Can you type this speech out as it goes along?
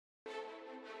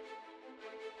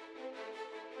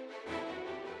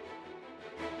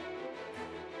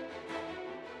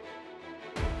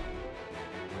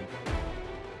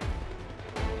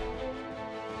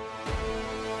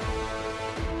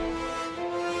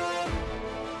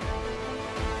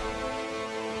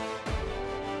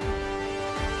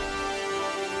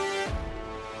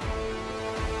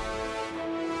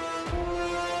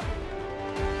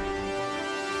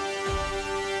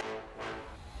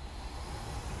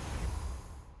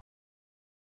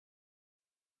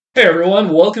Hey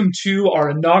everyone, welcome to our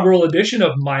inaugural edition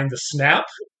of Mind the Snap,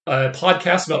 a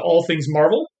podcast about all things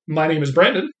Marvel. My name is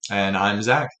Brandon. And I'm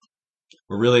Zach.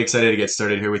 We're really excited to get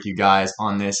started here with you guys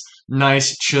on this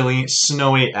nice, chilly,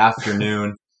 snowy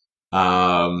afternoon.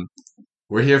 Um,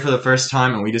 we're here for the first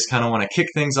time, and we just kind of want to kick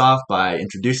things off by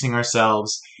introducing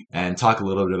ourselves and talk a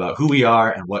little bit about who we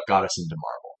are and what got us into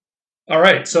Marvel. All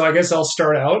right, so I guess I'll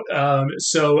start out.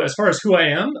 So as far as who I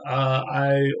am,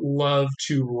 I love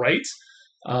to write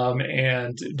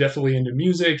and definitely into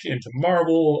music, into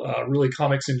Marvel, really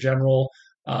comics in general,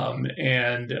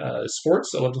 and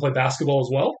sports. I love to play basketball as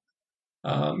well.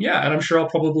 And I'm sure I'll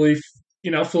probably,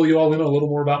 fill you all in a little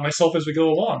more about myself as we go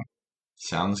along.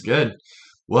 Sounds good.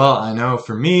 Well, I know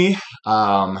for me,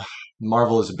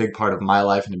 Marvel is a big part of my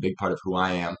life and a big part of who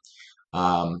I am.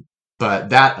 But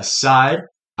that aside,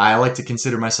 I like to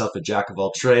consider myself a jack of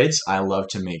all trades. I love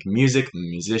to make music. I'm a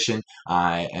musician.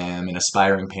 I am an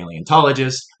aspiring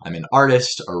paleontologist. I'm an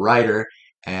artist, a writer,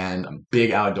 and I'm a big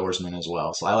outdoorsman as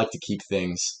well. So I like to keep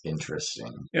things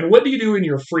interesting. And what do you do in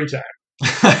your free time?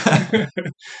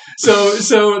 So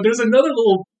there's another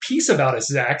little piece about us,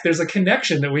 Zach. There's a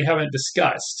connection that we haven't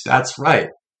discussed. That's right.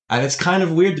 And it's kind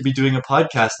of weird to be doing a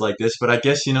podcast like this, but I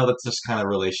guess, that's just kind of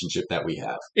relationship that we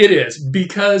have. It is,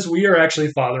 because we are actually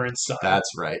father and son. That's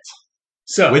right.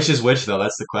 So, which is which, though?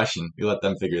 That's the question. You let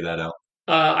them figure that out.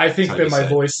 I think that my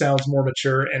voice sounds more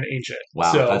mature and ancient.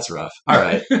 Wow, that's rough. All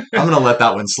right. I'm going to let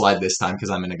that one slide this time because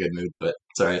I'm in a good mood, but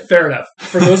it's all right. Fair enough.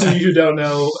 For those of you who don't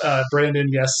know, Brandon,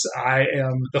 yes, I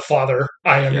am the father.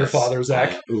 I am your father,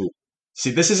 Zach. Ooh.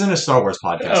 See, this isn't a Star Wars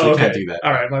podcast, so we can't do that.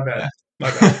 All right, my bad. Yeah.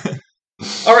 My bad.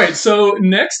 All right, so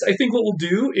next, I think what we'll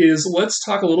do is let's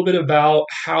talk a little bit about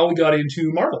how we got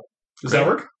into Marvel. Does that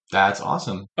work? That's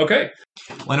awesome. Okay.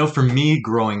 Well, I know for me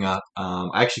growing up,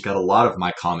 I actually got a lot of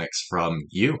my comics from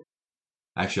you.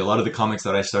 Actually, a lot of the comics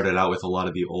that I started out with, a lot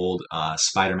of the old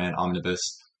Spider-Man omnibus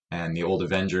and the old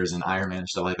Avengers and Iron Man and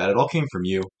stuff like that, it all came from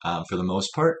you for the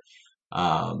most part.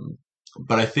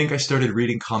 But I think I started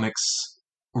reading comics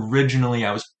originally.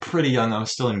 I was pretty young. I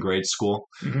was still in grade school.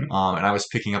 Mm-hmm. And I was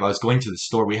going to the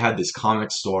store. We had this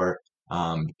comic store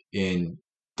in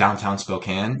downtown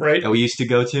Spokane that we used to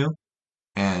go to.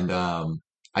 And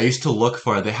I used to look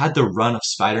for, they had the run of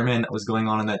Spider-Man that was going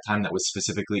on in that time that was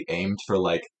specifically aimed for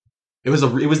it was the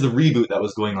reboot that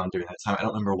was going on during that time. I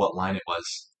don't remember what line it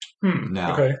was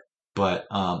now. Okay. But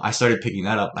I started picking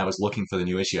that up and I was looking for the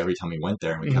new issue every time we went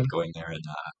there and we kept going there. And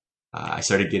I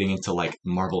started getting into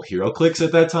Marvel Hero Clicks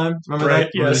at that time. Remember that?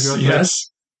 Yes.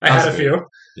 I had a few.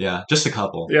 Yeah, just a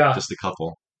couple. Yeah. Just a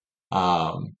couple.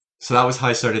 So that was how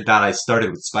I started that. I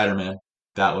started with Spider-Man.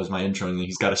 That was my intro, and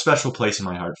he's got a special place in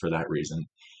my heart for that reason.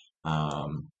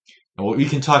 And we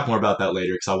can talk more about that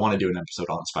later because I want to do an episode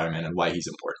on Spider-Man and why he's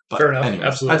important. But fair enough. Anyways,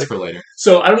 absolutely. That's for later.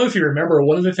 So I don't know if you remember,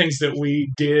 one of the things that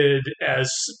we did as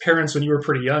parents when you were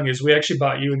pretty young is we actually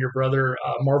bought you and your brother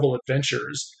Marvel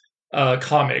Adventures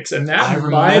comics, and that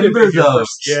might have been your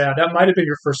first. Yeah, that might have been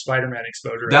your first Spider-Man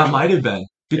exposure. That might have been.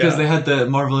 Because they had the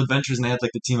Marvel Adventures and they had the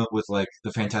team up with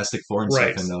the Fantastic Four and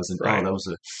stuff in those. And that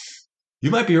was you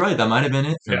might be right. That might have been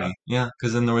it for me. Yeah,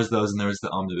 because then there was those and there was the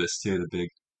omnibus too, the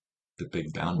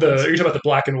big bound ones. You're talking about the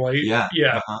black and white? Yeah.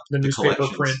 The newspaper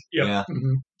print. Yep. Yeah.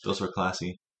 Those were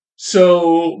classy.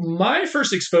 So my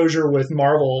first exposure with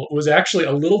Marvel was actually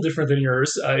a little different than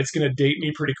yours. It's going to date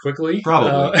me pretty quickly.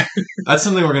 Probably. That's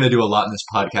something we're going to do a lot in this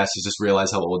podcast is just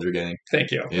realize how old you're getting.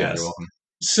 Thank you. Yeah, you're welcome.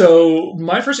 So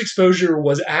my first exposure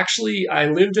was actually, I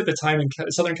lived at the time in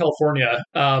Southern California,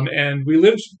 and we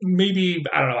lived maybe,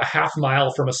 I don't know, a half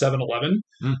mile from a 7-Eleven.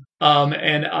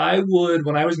 And I would,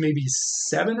 when I was maybe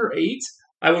 7 or 8,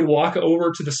 I would walk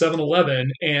over to the 7-Eleven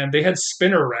and they had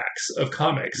spinner racks of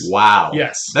comics. Wow.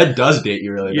 Yes. That does date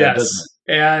you really bad, doesn't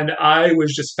it? And I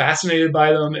was just fascinated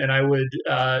by them, and I would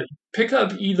pick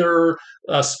up either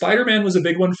Spider-Man was a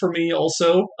big one for me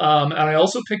also, and I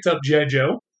also picked up G.I.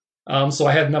 Joe. So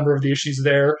I had a number of the issues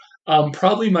there.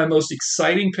 Probably my most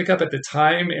exciting pickup at the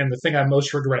time, and the thing I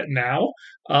most regret now,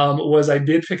 was I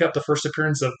did pick up the first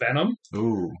appearance of Venom.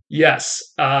 Ooh. Yes.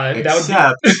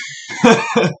 Except...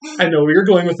 I know where you're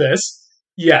going with this.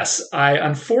 Yes, I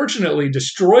unfortunately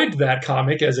destroyed that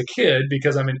comic as a kid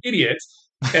because I'm an idiot.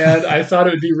 And I thought it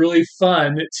would be really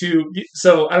fun to...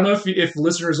 So I don't know if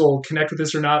listeners will connect with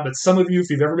this or not, but some of you, if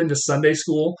you've ever been to Sunday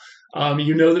school,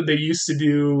 you know that they used to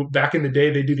do, back in the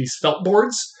day, they do these felt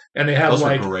boards, and they have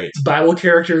Bible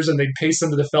characters, and they'd paste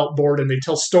them to the felt board, and they'd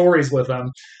tell stories with them.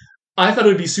 I thought it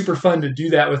would be super fun to do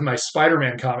that with my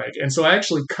Spider-Man comic. And so I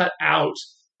actually cut out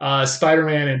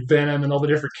Spider-Man and Venom and all the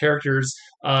different characters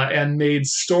and made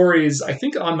stories, I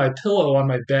think, on my pillow on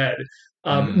my bed.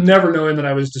 Mm. never knowing that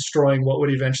I was destroying what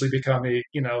would eventually become a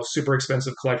super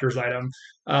expensive collector's item.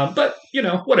 But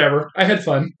whatever. I had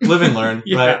fun. Live and learn, right?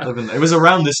 Yeah. Live and learn. It was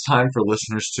around this time for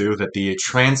listeners too that the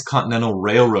Transcontinental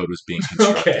Railroad was being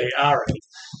constructed. Okay. All right.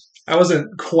 I wasn't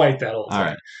quite that old. All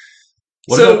right.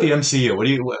 What about So the MCU? What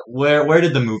do you where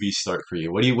did the movies start for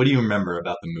you? What do you remember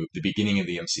about the beginning of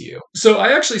the MCU? So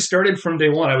I actually started from day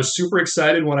one. I was super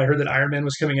excited when I heard that Iron Man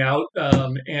was coming out,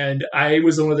 and I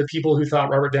was one of the people who thought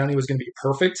Robert Downey was going to be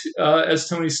perfect as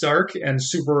Tony Stark, and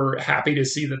super happy to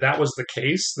see that that was the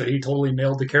case. That he totally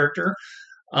nailed the character.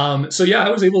 So yeah, I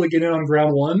was able to get in on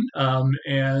ground one,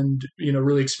 and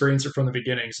really experience it from the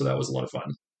beginning. So that was a lot of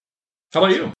fun. How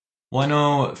about you? Well, I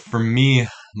know for me,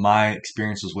 my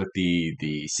experience was with the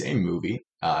same movie.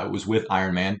 It was with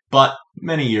Iron Man, but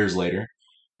many years later.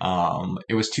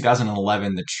 It was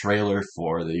 2011. The trailer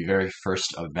for the very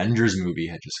first Avengers movie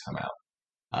had just come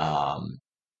out.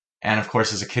 And of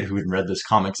course, as a kid who had read this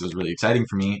comics, it was really exciting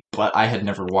for me. But I had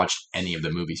never watched any of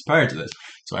the movies prior to this,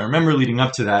 so I remember leading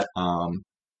up to that.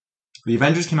 The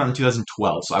Avengers came out in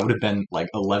 2012, so I would have been like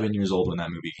 11 years old when that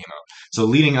movie came out. So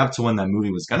leading up to when that movie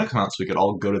was gonna come out, so we could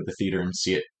all go to the theater and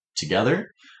see it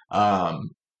together. Um,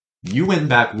 you went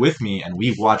back with me and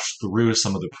we watched through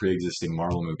some of the pre-existing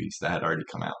Marvel movies that had already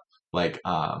come out, like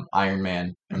Iron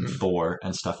Man and Mhm. Thor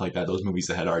and stuff like that. Those movies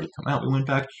that had already come out, we went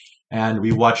back and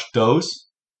we watched those.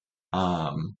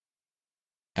 Um,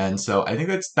 and so I think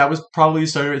that was probably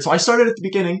started. So I started at the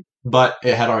beginning, but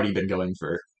it had already been going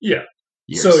for Yeah.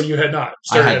 So years. you had not I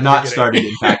started had at the not beginning. started,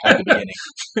 in fact, at the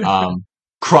beginning,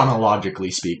 chronologically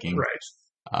speaking.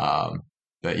 Right. Um,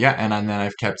 but yeah, and then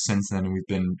I've kept since then, and we've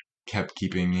been kept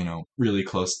keeping, really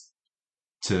close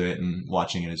to it and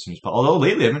watching it as soon as possible. Although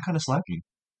lately I've been kind of slacking.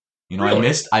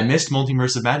 Really? I missed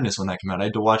Multiverse of Madness when that came out. I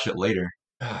had to watch it later.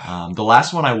 The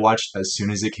last one I watched as soon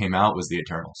as it came out was The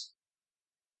Eternals.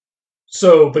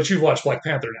 So, but you've watched Black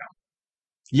Panther now.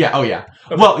 Yeah, oh yeah.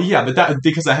 Okay. Well, yeah, but that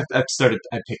because I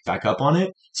picked back up on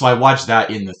it, so I watched that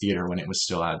in the theater when it was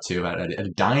still out too at a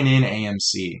dine-in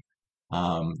AMC.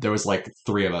 There was like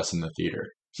three of us in the theater,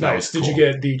 so that was Nice. Did you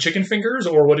cool. get the chicken fingers,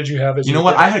 or what did you have as You your know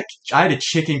what? dinner? I had a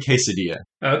chicken quesadilla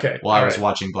Okay. while All I was right.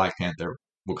 watching Black Panther: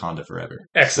 Wakanda Forever.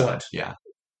 So Excellent. yeah,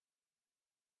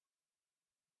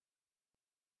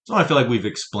 so I feel like we've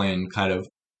explained kind of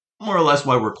more or less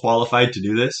why we're qualified to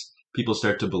do this. People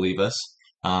start to believe us.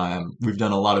 We've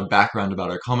done a lot of background about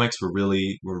our comics. We're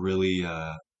really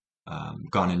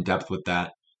gone in depth with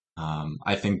that.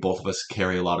 I think both of us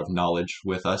carry a lot of knowledge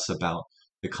with us about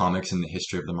the comics and the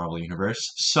history of the Marvel Universe.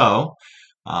 So,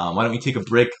 why don't we take a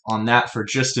break on that for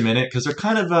just a minute? Because we're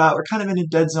kind of in a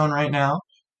dead zone right now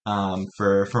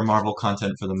for Marvel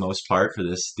content for the most part for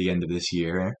the end of this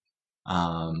year.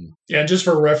 Um, Yeah, and just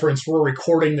for reference, we're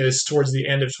recording this towards the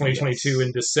end of 2022 yes.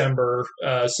 in December.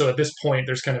 So at this point,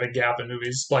 there's kind of a gap in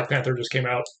movies. Black Panther just came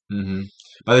out. hmm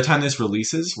By the time this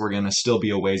releases, we're gonna still be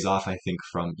a ways off, I think,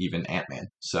 from even Ant-Man.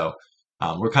 So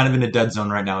we're kind of in a dead zone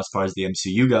right now as far as the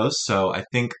MCU goes. So I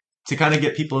think to kind of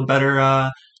get people a better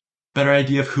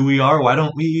idea of who we are, why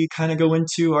don't we kind of go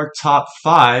into our top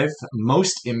 5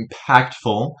 most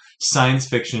impactful science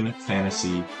fiction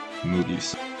fantasy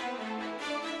movies?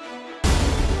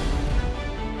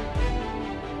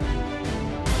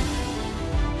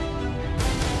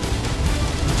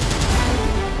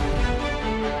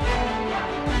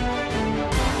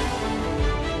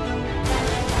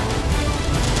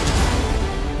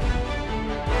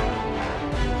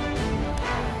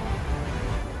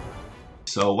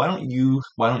 So why don't you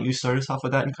start us off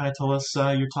with that and kind of tell us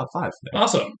your top 5 there?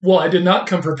 Awesome. Well, I did not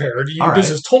come prepared. All This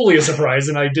right. is totally a surprise,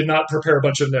 and I did not prepare a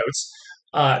bunch of notes.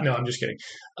 No, I'm just kidding.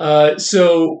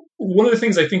 So one of the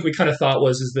things I think we kind of thought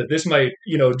was is that this might,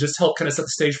 just help kind of set the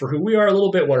stage for who we are a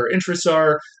little bit, what our interests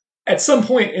are. At some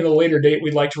point in a later date,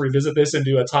 we'd like to revisit this and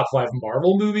do a top 5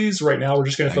 Marvel movies. Right now, we're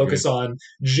just going to I agree. focus on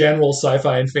general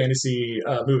sci-fi and fantasy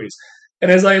movies. And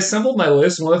as I assembled my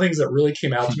list, one of the things that really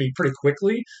came out to me pretty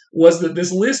quickly was that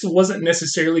this list wasn't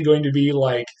necessarily going to be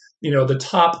like, the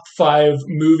top 5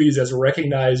 movies as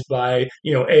recognized by,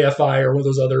 AFI or one of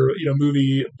those other,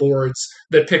 movie boards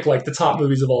that pick like the top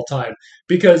movies of all time.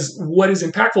 Because what is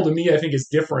impactful to me, I think, is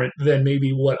different than maybe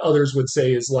what others would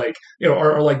say is like,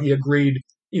 are like the agreed,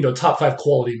 top 5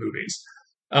 quality movies.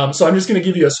 So I'm just going to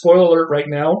give you a spoiler alert right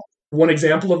now. One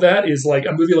example of that is like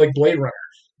a movie like Blade Runner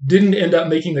didn't end up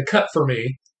making the cut for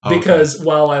me Okay. because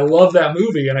while I love that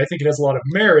movie and I think it has a lot of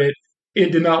merit,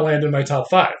 it did not land in my top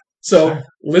 5. So, Sure.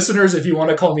 listeners, if you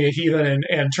want to call me a heathen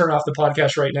and turn off the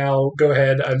podcast right now, go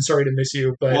ahead. I'm sorry to miss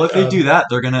you, Well, but if they do that,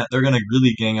 they're gonna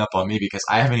really gang up on me because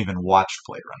I haven't even watched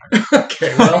Blade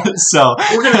okay. Well, Runner. So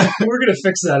we're gonna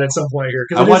fix that at some point here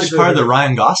I because it is a watched good part of the movie.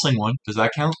 Ryan Gosling one. Does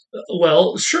that count?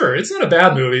 Well, sure, it's not a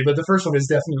bad movie, but the first one is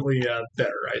definitely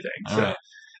better, I think. All So, right.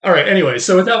 all right. Anyway,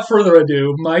 so without further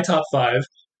ado, my top five.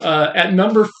 At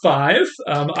number five,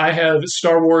 I have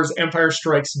Star Wars: Empire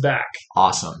Strikes Back.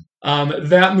 Awesome.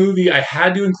 That movie, I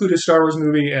had to include a Star Wars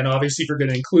movie, and obviously, if you're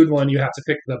going to include one, you have to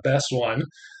pick the best one.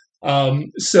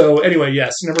 So anyway,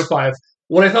 yes, number five.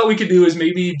 What I thought we could do is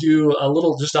maybe do a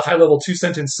little, just a high level 2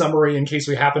 sentence summary in case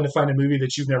we happen to find a movie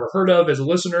that you've never heard of as a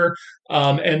listener,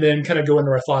 and then kind of go into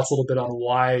our thoughts a little bit on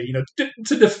why,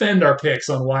 to defend our picks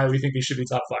on why we think these should be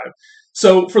top five.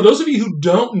 So for those of you who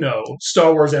don't know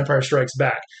Star Wars Empire Strikes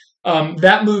Back,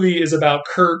 that movie is about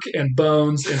Kirk and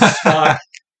Bones and Spock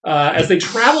as they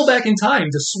travel back in time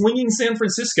to swinging San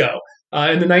Francisco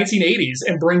in the 1980s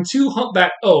and bring two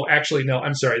humpback. Oh, actually, no,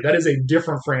 I'm sorry. That is a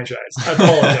different franchise. I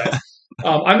apologize.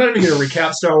 I'm not even going to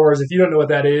recap Star Wars. If you don't know what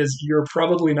that is, you're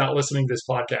probably not listening to this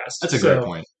podcast. That's a great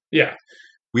point. Yeah.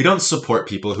 We don't support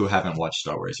people who haven't watched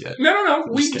Star Wars yet. No.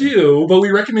 We do, but we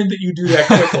recommend that you do that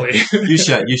quickly. You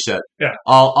should. Yeah.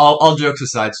 All jokes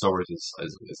aside, Star Wars is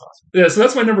awesome. Yeah, so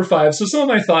that's my number five. So some of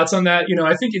my thoughts on that,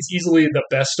 I think it's easily the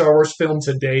best Star Wars film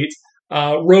to date.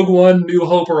 Rogue One, New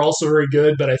Hope are also very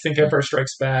good, but I think Empire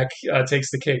Strikes Back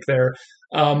takes the cake there.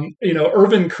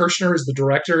 Irvin Kershner is the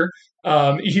director.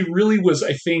 He really was,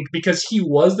 I think, because he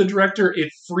was the director, it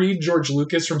freed George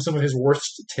Lucas from some of his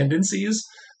worst tendencies.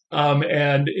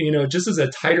 Just as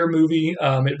a tighter movie,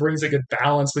 it brings a good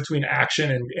balance between action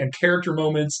and character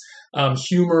moments,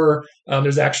 humor.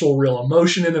 There's actual real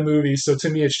emotion in the movie. So to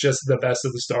me, it's just the best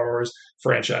of the Star Wars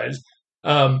franchise.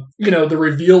 The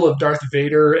reveal of Darth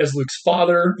Vader as Luke's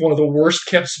father, one of the worst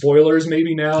kept spoilers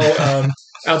maybe now,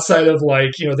 outside of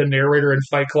the narrator in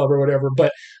Fight Club or whatever,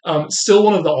 but still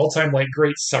one of the all-time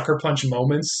great sucker punch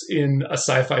moments in a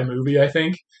sci-fi movie, I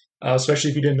think, especially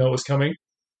if you didn't know it was coming.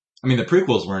 I mean, the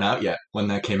prequels weren't out yet when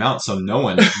that came out, so no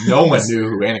one knew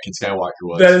who Anakin Skywalker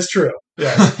was. That is true.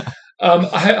 Yeah.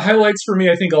 Highlights for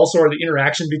me, I think, also are the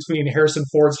interaction between Harrison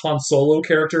Ford's Han Solo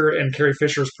character and Carrie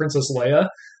Fisher's Princess Leia.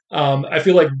 I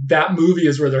feel like that movie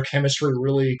is where their chemistry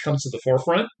really comes to the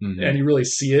forefront, and you really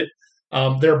see it.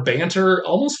 Their banter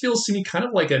almost feels to me kind of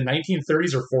like a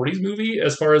 1930s or 40s movie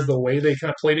as far as the way they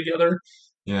kind of play together.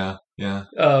 Yeah.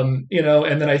 And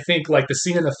then I think the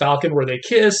scene in the Falcon where they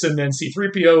kiss and then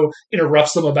C-3PO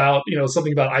interrupts them about,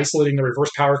 something about isolating the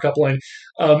reverse power coupling.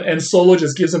 And Solo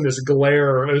just gives them this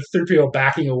glare of 3PO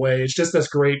backing away. It's just this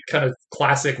great kind of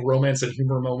classic romance and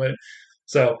humor moment.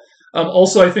 So,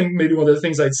 also, I think maybe one of the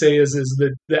things I'd say is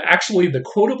the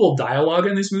quotable dialogue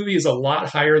in this movie is a lot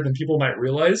higher than people might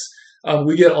realize.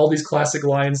 We get all these classic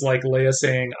lines like Leia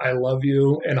saying, "I love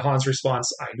you," and Han's response,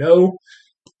 "I know."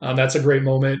 That's a great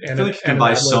moment. I feel like you can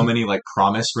buy so many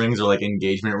promise rings or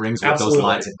engagement rings with those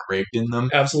lines engraved in them.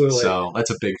 Absolutely. So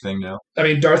that's a big thing now. I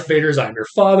mean, Darth Vader's "I'm your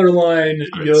father" line,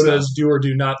 Yoda's "Do or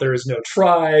do not, there is no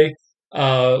try."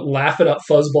 Laugh it up,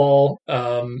 fuzzball.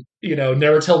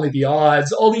 Never tell me the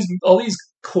odds. All these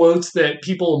quotes that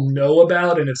people know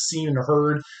about and have seen and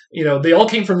heard. They all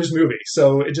came from this movie,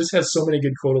 so it just has so many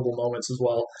good quotable moments as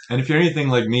well. And if you're anything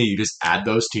like me, you just add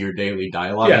those to your daily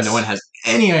dialogue, yes. And no one has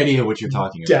any idea what you're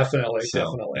talking about. Definitely.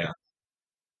 Yeah.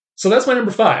 So that's my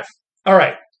number five. All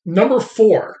right, number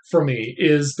four for me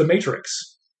is The Matrix.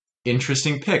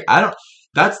 Interesting pick.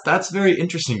 That's very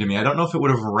interesting to me. I don't know if it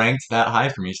would have ranked that high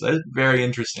for me, so that is very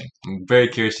interesting. I'm very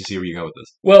curious to see where you go with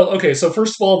this. Well, okay, so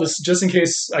first of all, this just in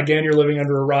case, again, you're living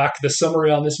under a rock, the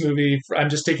summary on this movie, I'm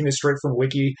just taking this straight from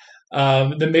Wiki.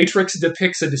 The Matrix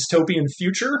depicts a dystopian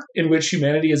future in which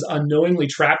humanity is unknowingly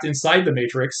trapped inside the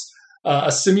Matrix,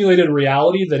 a simulated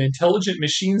reality that intelligent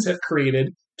machines have created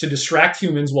to distract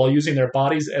humans while using their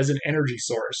bodies as an energy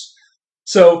source.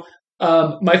 So,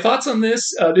 my thoughts on this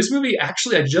movie,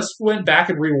 actually, I just went back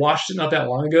and rewatched it not that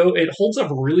long ago. It holds up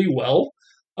really well,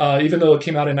 even though it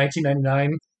came out in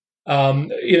 1999.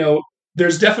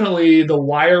 There's definitely the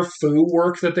wire fu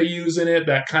work that they use in it,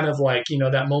 that kind of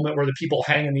that moment where the people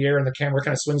hang in the air and the camera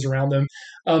kind of swings around them.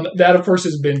 That, of course,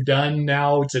 has been done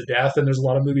now to death, and there's a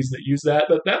lot of movies that use that.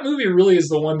 But that movie really is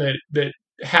the one that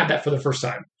had that for the first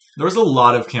time. There was a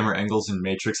lot of camera angles in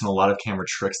Matrix and a lot of camera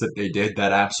tricks that they did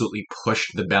that absolutely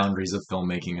pushed the boundaries of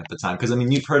filmmaking at the time. Because, I mean,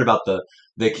 you've heard about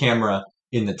the camera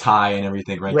in the tie and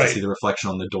everything, right? To see the reflection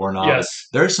on the doorknob. Yes.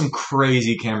 There's some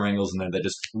crazy camera angles in there that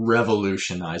just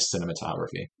revolutionized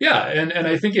cinematography. Yeah, and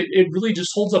I think it really just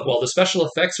holds up well. The special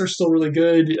effects are still really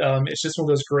good. It's just one of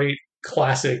those great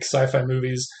classic sci-fi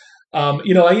movies.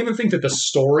 I even think that the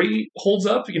story holds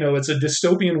up. It's a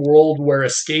dystopian world where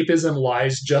escapism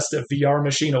lies just a VR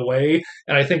machine away.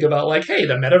 And I think about like, hey,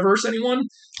 the metaverse, anyone?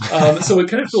 So it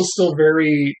kind of feels still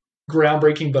very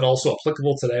groundbreaking, but also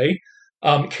applicable today.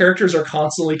 Characters are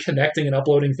constantly connecting and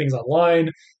uploading things online.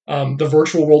 The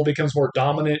virtual world becomes more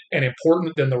dominant and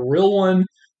important than the real one.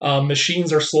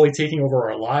 Machines are slowly taking over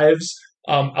our lives,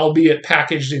 albeit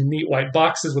packaged in neat white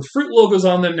boxes with fruit logos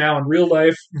on them now in real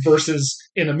life versus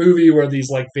in a movie where these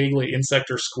like vaguely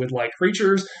insect or squid like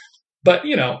creatures. But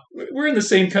we're in the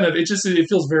same kind of. It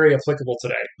feels very applicable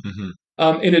today.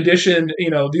 Mm-hmm. In addition,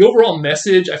 the overall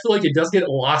message, I feel like it does get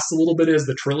lost a little bit as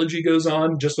the trilogy goes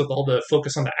on, just with all the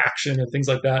focus on the action and things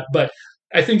like that. But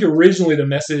I think originally the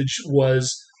message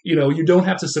was, you don't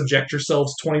have to subject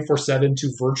yourselves 24/7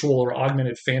 to virtual or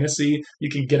augmented fantasy. You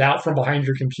can get out from behind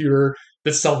your computer.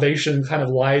 The salvation kind of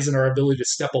lies in our ability to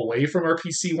step away from our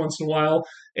PC once in a while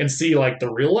and see like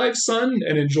the real life sun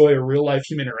and enjoy a real life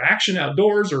human interaction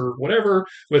outdoors or whatever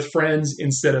with friends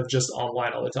instead of just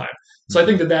online all the time. So I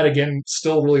think that again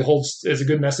still really holds as a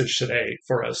good message today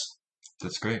for us.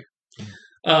 That's great.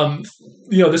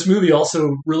 This movie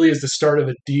also really is the start of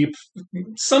a deep,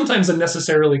 sometimes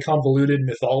unnecessarily convoluted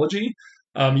mythology.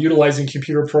 Utilizing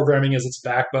computer programming as its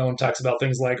backbone, talks about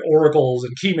things like oracles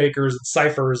and key makers and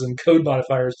ciphers and code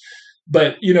modifiers.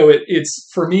 But it's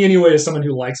for me anyway, as someone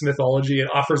who likes mythology, it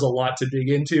offers a lot to dig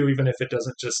into, even if it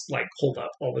doesn't just like hold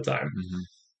up all the time.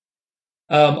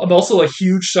 Mm-hmm. I'm also a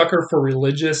huge sucker for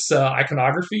religious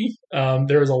iconography.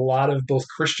 There's a lot of both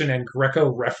Christian and Greco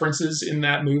references in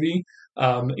that movie.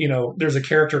 There's a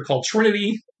character called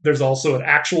Trinity. There's also an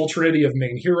actual trinity of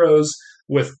main heroes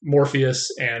with Morpheus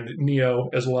and Neo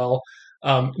as well.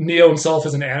 Neo himself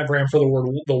is an anagram for the word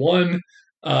the One.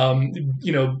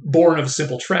 Born of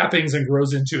simple trappings and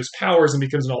grows into his powers and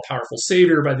becomes an all-powerful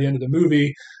savior by the end of the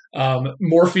movie.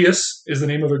 Morpheus is the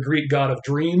name of a Greek god of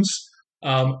dreams.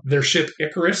 Their ship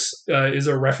Icarus is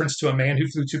a reference to a man who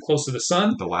flew too close to the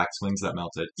sun. The wax wings that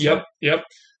melted. So. Yep.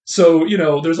 So,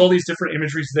 there's all these different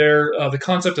imageries there. The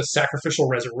concept of sacrificial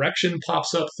resurrection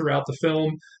pops up throughout the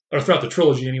film, or throughout the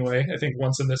trilogy anyway, I think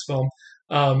once in this film.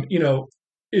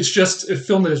 It's just a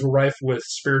film that is rife with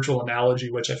spiritual analogy,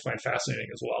 which I find fascinating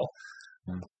as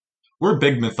well. We're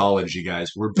big mythology guys.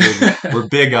 We're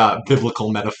big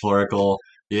biblical, metaphorical.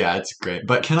 Yeah, it's great.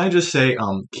 But can I just say,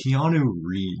 Keanu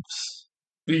Reeves?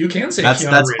 You can say that's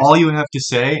Keanu Reeves. all you have to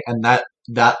say, and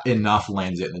that enough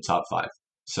lands it in the top 5.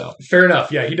 So fair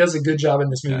enough. Yeah, he does a good job in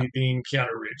this movie being Keanu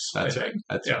Reeves. That's right.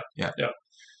 Yeah.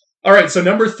 All right, so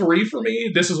number 3 for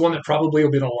me, this is one that probably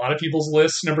will be on a lot of people's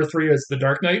lists. Number 3 is The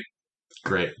Dark Knight.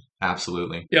 Great.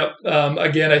 Absolutely. Yep.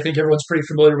 Again, I think everyone's pretty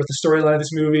familiar with the storyline of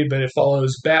this movie, but it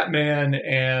follows Batman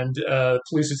and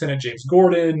Police Lieutenant James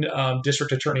Gordon,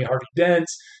 District Attorney Harvey Dent,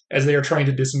 as they are trying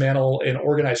to dismantle an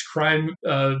organized crime,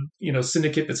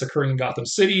 syndicate that's occurring in Gotham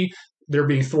City. They're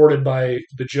being thwarted by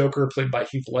the Joker, played by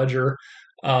Heath Ledger.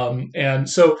 And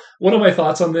so one of my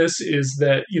thoughts on this is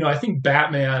that, I think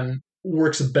Batman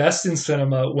works best in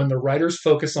cinema when the writers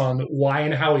focus on why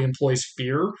and how he employs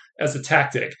fear as a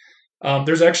tactic.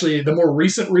 There's actually the more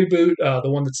recent reboot,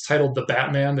 the one that's titled The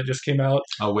Batman that just came out.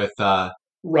 With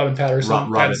Robin Pattinson.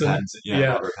 Robert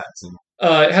Pattinson.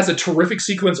 It has a terrific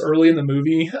sequence early in the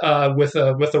movie with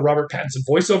the Robert Pattinson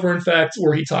voiceover, in fact,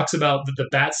 where he talks about that the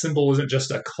bat symbol isn't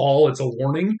just a call, it's a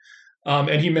warning.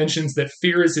 And he mentions that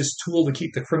fear is his tool to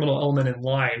keep the criminal element in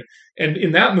line. And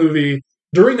in that movie,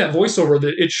 during that voiceover,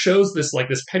 that it shows this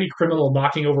petty criminal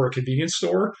knocking over a convenience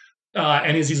store.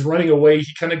 And as he's running away, he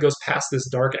kind of goes past this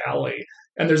dark alley.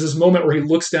 And there's this moment where he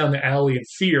looks down the alley in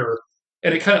fear.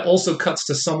 And it kind of also cuts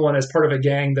to someone as part of a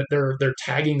gang that they're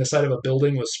tagging the side of a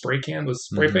building with spray paint.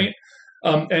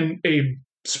 And a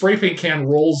spray paint can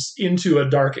rolls into a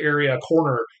dark area, a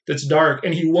corner that's dark,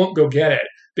 and he won't go get it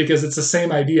because it's the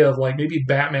same idea of like maybe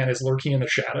Batman is lurking in the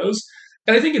shadows.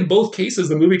 And I think in both cases,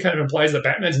 the movie kind of implies that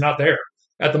Batman's not there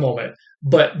at the moment.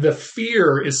 But the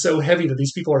fear is so heavy that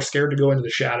these people are scared to go into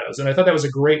the shadows. And I thought that was a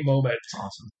great moment. That's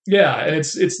awesome. Yeah, and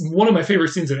it's one of my favorite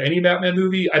scenes of any Batman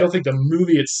movie. I don't think the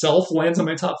movie itself lands on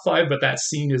my top 5, but that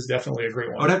scene is definitely a great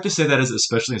one. I would have to say that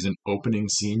especially as an opening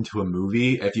scene to a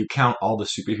movie. If you count all the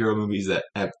superhero movies that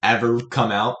have ever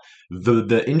come out,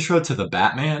 the intro to the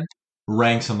Batman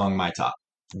ranks among my top.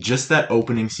 Just that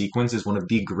opening sequence is one of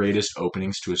the greatest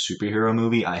openings to a superhero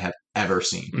movie I have ever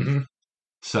seen. Mm-hmm.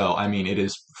 So, I mean, it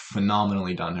is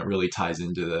phenomenally done. It really ties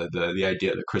into the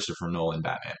idea that Christopher Nolan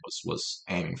Batman was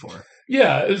aiming for.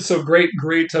 Yeah, so great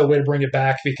way to bring it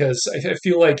back, because I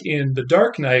feel like in The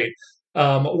Dark Knight,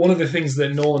 one of the things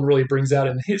that Nolan really brings out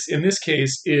in this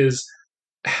case is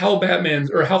how Batman,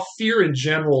 or how fear in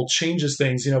general changes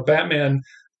things. Batman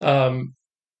Um,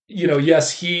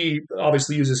 yes, he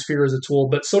obviously uses fear as a tool,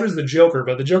 but so does the Joker.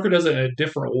 But the Joker does it in a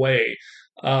different way.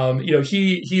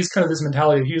 He's kind of this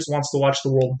mentality. He just wants to watch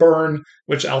the world burn,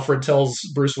 which Alfred tells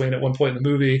Bruce Wayne at one point in the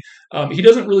movie. He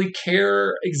doesn't really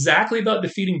care exactly about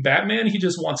defeating Batman. He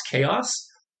just wants chaos,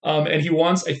 and he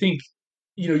wants, I think,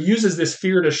 uses this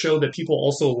fear to show that people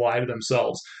also lie to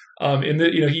themselves.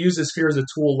 He uses fear as a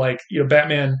tool, like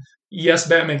Batman. Yes,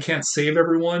 Batman can't save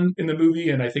everyone in the movie,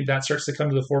 and I think that starts to come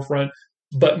to the forefront.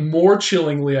 But more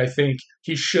chillingly, I think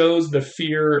he shows the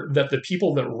fear that the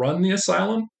people that run the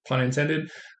asylum, pun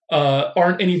intended,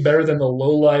 aren't any better than the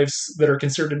lowlifes that are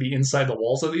considered to be inside the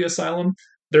walls of the asylum.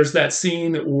 There's that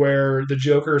scene where the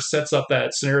Joker sets up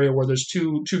that scenario where there's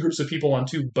two groups of people on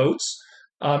two boats,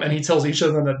 and he tells each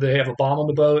of them that they have a bomb on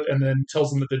the boat, and then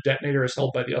tells them that the detonator is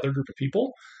held by the other group of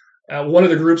people. One of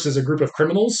the groups is a group of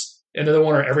criminals, and the other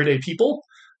one are everyday people.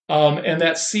 And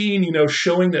that scene,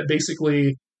 showing that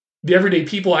basically the everyday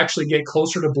people actually get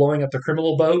closer to blowing up the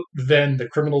criminal boat than the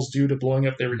criminals do to blowing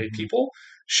up the everyday people,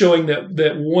 showing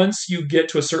that once you get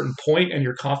to a certain point and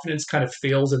your confidence kind of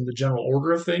fails in the general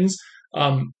order of things,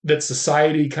 that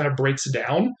society kind of breaks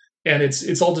down, and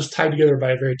it's all just tied together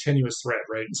by a very tenuous thread,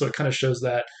 right? And so it kind of shows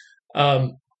that.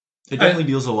 Um, It definitely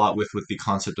deals a lot with the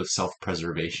concept of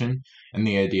self-preservation and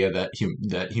the idea that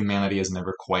that humanity is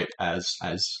never quite as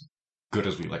good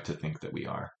as we like to think that we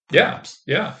are. yeah, Perhaps.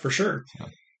 yeah, for sure. Yeah.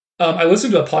 I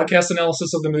listened to a podcast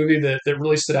analysis of the movie that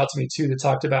really stood out to me too. That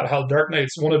talked about how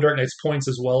one of Dark Knight's points,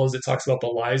 as well as it talks about the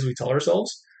lies we tell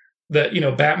ourselves. That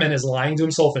Batman is lying to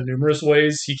himself in numerous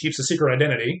ways. He keeps a secret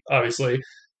identity, obviously,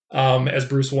 as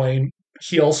Bruce Wayne.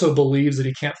 He also believes that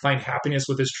he can't find happiness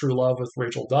with his true love with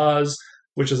Rachel Dawes,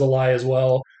 which is a lie as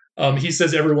well. He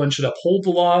says everyone should uphold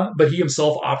the law, but he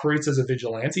himself operates as a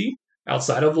vigilante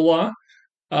outside of the law.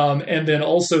 And then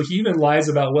also, he even lies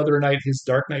about whether or not his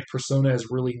Dark Knight persona is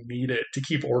really needed to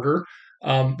keep order.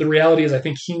 The reality is, I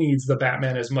think he needs the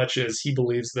Batman as much as he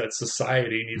believes that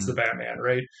society needs the Mm. Batman,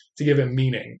 right? To give him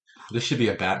meaning. This should be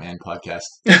a Batman podcast.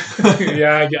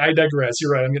 Yeah, I digress.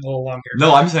 You're right. I'm getting a little long here.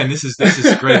 No, I'm saying this is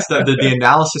great stuff. The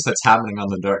analysis that's happening on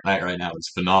the Dark Knight right now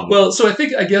is phenomenal. Well, so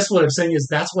I guess what I'm saying is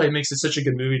that's why it makes it such a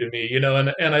good movie to me,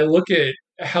 and I look at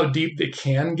how deep it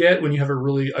can get when you have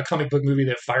a comic book movie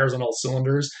that fires on all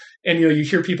cylinders, and you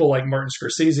hear people like Martin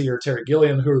Scorsese or Terry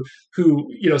Gilliam who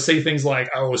say things like,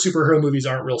 "Oh, superhero movies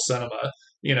aren't real cinema,"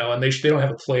 and they don't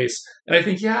have a place. And I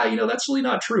think, yeah, that's really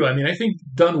not true. I mean, I think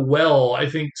done well, I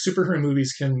think superhero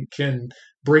movies can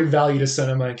bring value to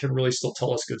cinema and can really still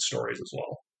tell us good stories as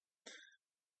well.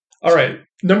 All right,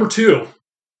 number two.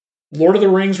 Lord of the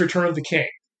Rings: Return of the King.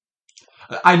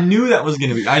 I knew that was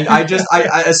going to be.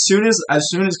 As soon as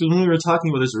because when we were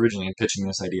talking about this originally and pitching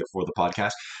this idea for the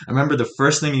podcast, I remember the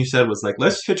first thing you said was like,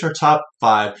 "Let's pitch our top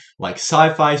 5 like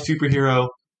sci-fi superhero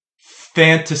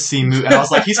fantasy movie," and I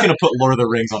was like, "He's going to put Lord of the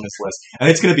Rings on his list, and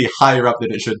it's going to be higher up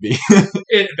than it should be."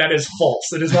 That is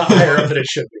false. It is not higher up than it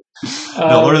should be.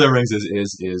 No, Lord of the Rings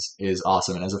is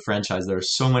awesome, and as a franchise,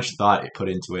 there's so much thought put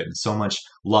into it, and so much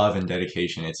love and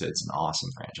dedication. It's an awesome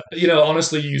franchise.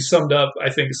 Honestly, you summed up,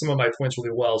 I think, some of my points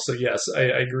really well. So yes, I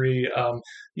agree.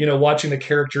 Watching the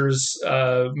characters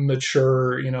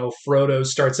mature. Frodo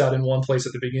starts out in one place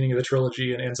at the beginning of the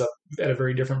trilogy and ends up at a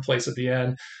very different place at the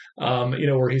end.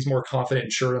 Where he's more confident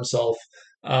and sure of himself.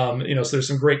 So there's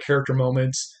some great character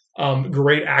moments.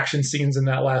 Great action scenes in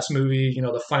that last movie.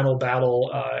 The final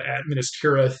battle at Minas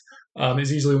Tirith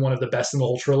is easily one of the best in the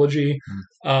whole trilogy.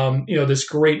 This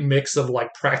great mix of like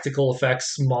practical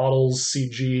effects, models,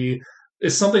 CG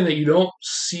is something that you don't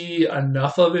see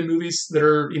enough of in movies that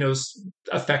are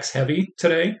effects heavy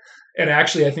today. And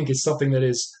actually, I think it's something that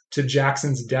is to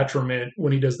Jackson's detriment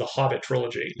when he does the Hobbit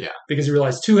trilogy. Yeah. Because he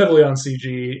relies too heavily on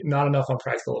CG, not enough on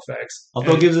practical effects.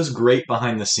 Although it gives us great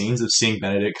behind the scenes of seeing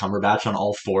Benedict Cumberbatch on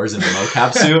all fours in a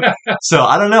mocap suit. So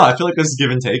I don't know. I feel like this is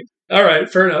give and take. All right,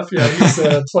 fair enough. Yeah, he's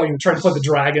trying to play the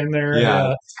dragon there.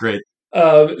 Yeah, it's great.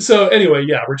 So anyway,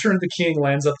 yeah, Return of the King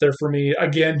lands up there for me.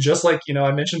 Again, just like,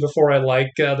 I mentioned before, I like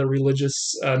the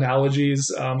religious analogies.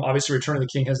 Obviously, Return of the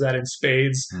King has that in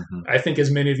spades. Mm-hmm. I think,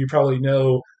 as many of you probably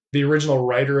know, the original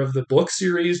writer of the book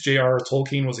series, J.R.R.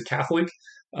 Tolkien, was a Catholic.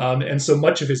 And so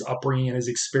much of his upbringing and his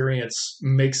experience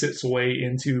makes its way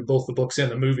into both the books and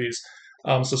the movies.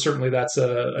 So certainly that's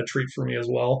a treat for me as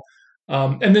well.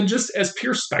 And then just as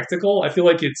pure spectacle, I feel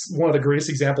like it's one of the greatest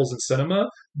examples in cinema,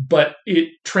 but it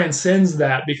transcends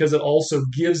that because it also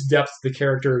gives depth to the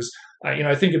characters.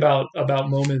 I think about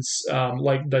moments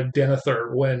like the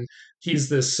Denethor when he's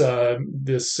this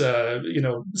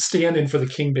stand-in for the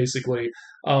king, basically,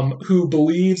 who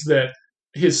believes that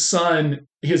his son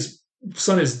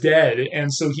is dead,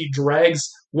 and so he drags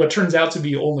what turns out to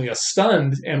be only a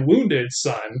stunned and wounded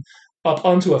son up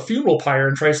onto a funeral pyre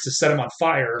and tries to set him on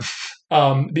fire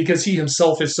because he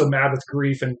himself is so mad with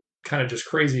grief and kind of just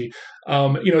crazy.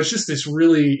 It's just this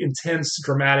really intense,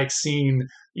 dramatic scene.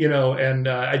 And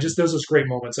I just those great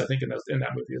moments I think in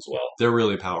that movie as well. They're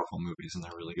really powerful movies, and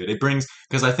they're really good. It brings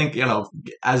because I think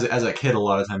as a kid, a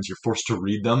lot of times you're forced to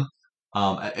read them.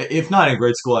 If not in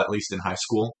grade school, at least in high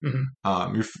school.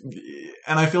 Mm-hmm.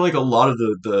 And I feel like a lot of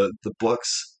the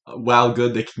books, while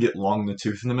good, they can get long in the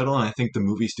tooth in the middle, and I think the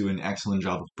movies do an excellent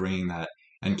job of bringing that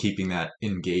and keeping that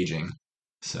engaging.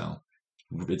 So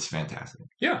it's fantastic.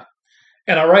 Yeah.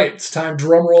 And all right, it's time.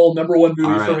 Drum roll, number one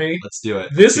movie All for right, me. let's do it.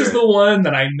 This is the one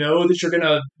that I know that you're going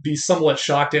to be somewhat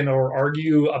shocked in or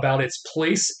argue about its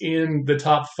place in the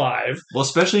top 5. Well,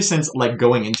 especially since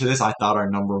going into this, I thought our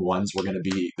number ones were going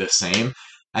to be the same,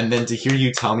 and then to hear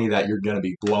you tell me that you're going to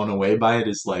be blown away by it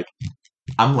is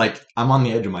I'm on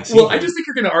the edge of my seat. Well, I just think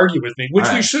you're going to argue with me, which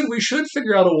All right. we should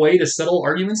figure out a way to settle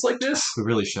arguments like this. We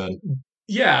really should.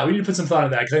 Yeah, we need to put some thought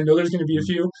into that because I know there's going to be a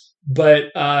few. But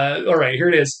all right, here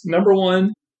it is. Number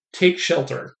 1, Take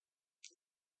Shelter.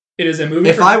 It is a movie.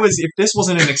 If this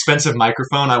wasn't an expensive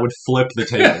microphone, I would flip the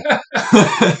table.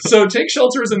 So Take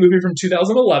Shelter is a movie from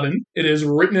 2011. It is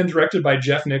written and directed by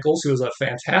Jeff Nichols, who is a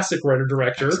fantastic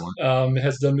writer-director.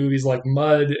 Has done movies like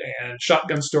Mud and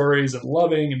Shotgun Stories and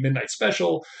Loving and Midnight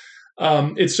Special.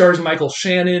 It stars Michael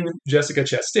Shannon, Jessica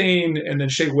Chastain, and then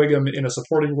Shea Whigham in a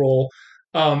supporting role.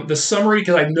 The summary,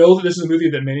 because I know that this is a movie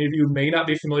that many of you may not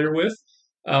be familiar with.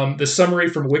 The summary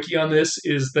from Wiki on this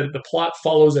is that the plot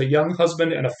follows a young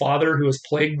husband and a father who is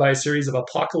plagued by a series of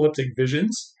apocalyptic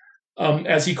visions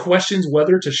as he questions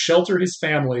whether to shelter his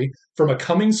family from a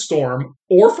coming storm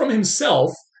or from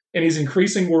himself and his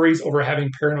increasing worries over having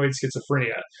paranoid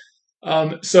schizophrenia.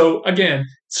 So again,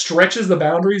 stretches the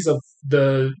boundaries of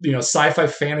the sci-fi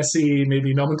fantasy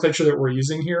maybe nomenclature that we're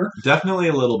using here. Definitely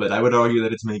a little bit. I would argue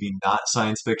that it's maybe not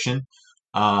science fiction,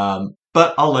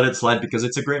 but I'll let it slide because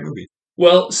it's a great movie.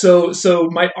 Well, so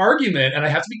my argument, and I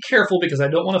have to be careful because I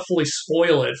don't want to fully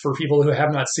spoil it for people who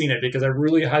have not seen it, because I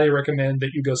really highly recommend that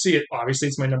you go see it. Obviously,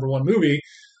 it's my number one movie.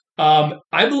 I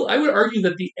would argue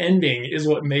that the ending is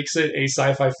what makes it a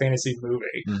sci-fi fantasy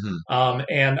movie. Mm-hmm.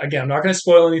 And again, I'm not going to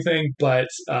spoil anything, but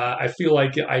I feel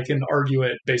like I can argue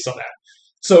it based on that.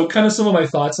 So kind of some of my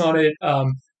thoughts on it.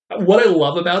 What I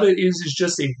love about it is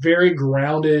just a very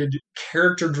grounded,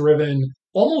 character-driven,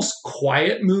 almost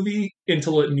quiet movie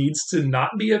until it needs to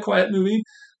not be a quiet movie.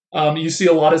 You see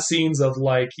a lot of scenes of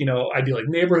idyllic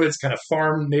neighborhoods, kind of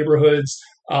farm neighborhoods.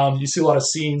 You see a lot of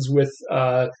scenes with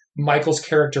Michael's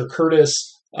character, Curtis,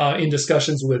 in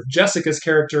discussions with Jessica's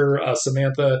character,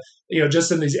 Samantha,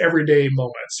 just in these everyday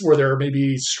moments where they're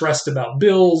maybe stressed about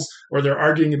bills or they're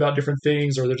arguing about different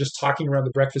things or they're just talking around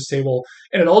the breakfast table.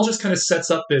 And it all just kind of sets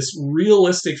up this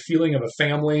realistic feeling of a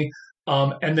family.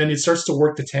 And then it starts to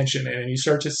work the tension and you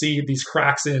start to see these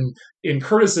cracks in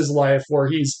Curtis's life where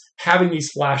he's having these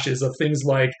flashes of things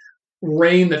like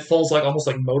rain that falls almost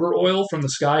like motor oil from the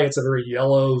sky. It's a very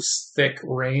yellow, thick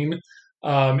rain.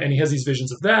 And he has these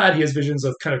visions of that. He has visions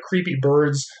of kind of creepy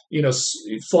birds,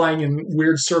 flying in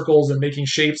weird circles and making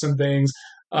shapes and things.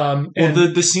 Well,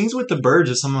 the scenes with the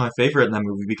birds are some of my favorite in that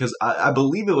movie because I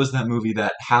believe it was that movie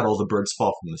that had all the birds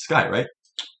fall from the sky, right?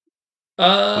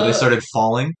 Where they started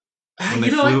falling.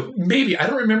 Maybe. I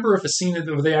don't remember if a scene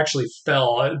where they actually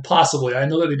fell. Possibly. I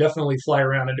know that they definitely fly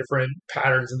around in different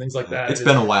patterns and things like that. It's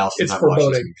been a while since I've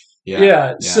watched this.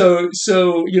 Yeah. So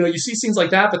you see scenes like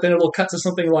that, but then it'll cut to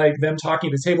something like them talking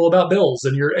at the table about bills,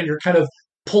 and you're kind of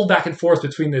pulled back and forth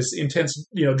between this intense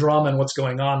drama and what's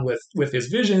going on with his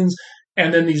visions,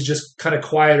 and then these just kind of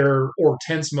quieter or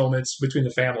tense moments between the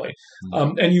family.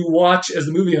 Mm-hmm. And you watch as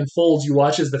the movie unfolds, you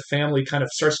watch as the family kind of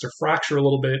starts to fracture a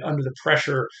little bit under the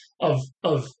pressure of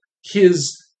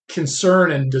his concern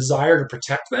and desire to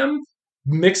protect them,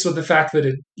 mixed with the fact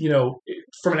that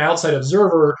from an outside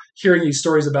observer, hearing these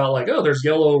stories about there's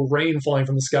yellow rain falling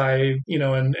from the sky,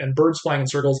 and birds flying in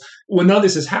circles, when none of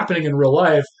this is happening in real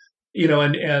life,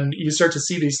 and you start to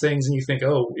see these things and you think,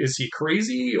 oh, is he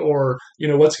crazy or,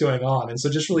 what's going on? And so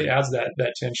it just really adds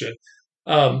that tension.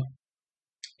 And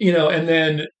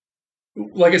then,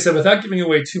 like I said, without giving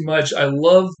away too much, I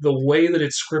love the way that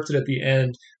it's scripted at the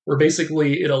end, where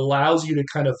basically it allows you to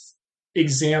kind of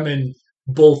examine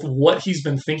both what he's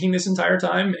been thinking this entire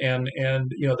time and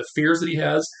the fears that he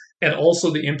has, and also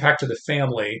the impact to the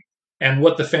family and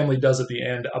what the family does at the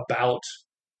end about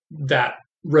that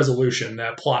resolution,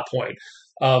 that plot point.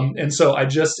 And so I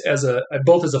just,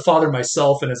 both as a father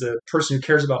myself and as a person who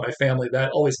cares about my family,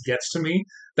 that always gets to me,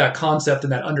 that concept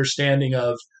and that understanding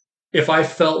of if I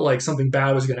felt like something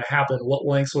bad was going to happen, what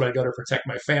lengths would I go to protect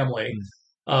my family?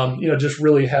 Just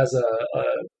really has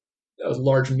a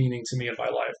large meaning to me in my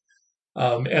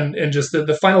life. And just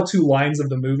the final two lines of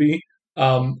the movie,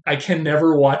 I can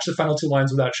never watch the final two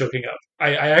lines without choking up.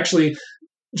 I actually,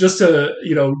 just to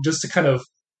kind of,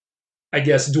 I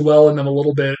guess, dwell in them a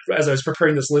little bit. As I was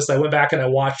preparing this list, I went back and I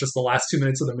watched just the last 2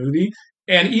 minutes of the movie.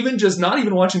 And even just not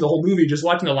even watching the whole movie, just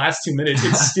watching the last 2 minutes,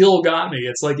 it still got me.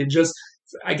 It's like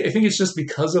I think it's just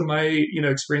because of my,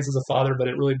 experience as a father, but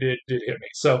it really did hit me.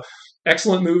 So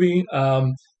excellent movie.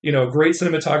 Great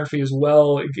cinematography as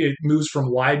well. It moves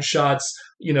from wide shots,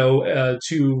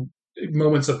 to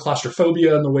moments of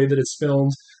claustrophobia in the way that it's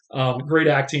filmed. Great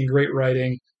acting, great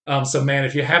writing. So man,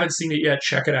 if you haven't seen it yet,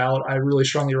 check it out. I really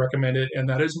strongly recommend it. And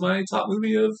that is my top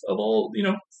movie of all,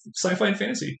 sci-fi and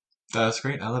fantasy. That's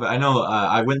great. I love it. I know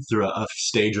I went through a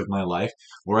stage of my life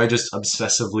where I just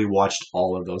obsessively watched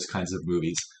all of those kinds of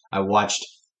movies. I watched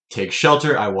Take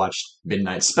Shelter. I watched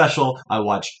Midnight Special. I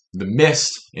watched The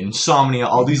Mist, Insomnia,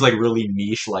 all these like really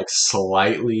niche, like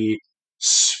slightly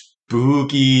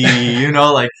spooky,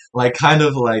 like kind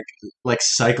of like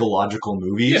psychological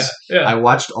movies. Yeah. I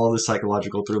watched all the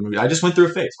psychological thriller movies. I just went through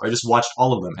a phase where I just watched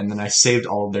all of them, and then I saved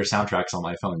all of their soundtracks on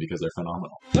my phone because they're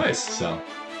phenomenal. Nice. So.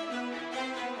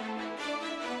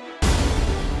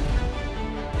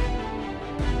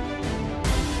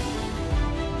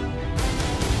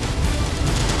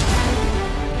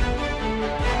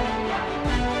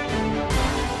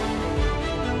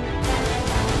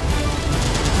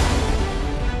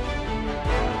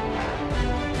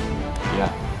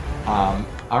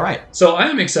 All right. So I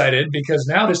am excited because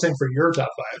now it is time for your top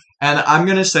five. And I'm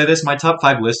going to say this, my top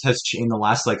five list has in the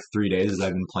last 3 days as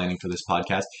I've been planning for this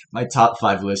podcast, my top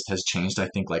five list has changed, I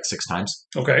think, 6 times.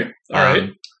 Okay. All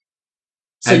right.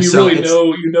 So you really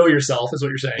know yourself is what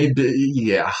you're saying.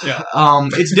 Yeah.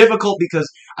 It's difficult because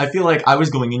I feel like I was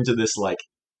going into this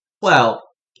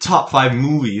top 5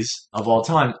 movies of all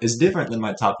time is different than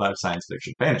my top 5 science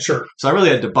fiction fantasy. Sure. So I really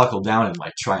had to buckle down and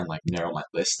try and narrow my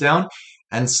list down.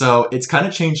 And so it's kind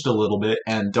of changed a little bit,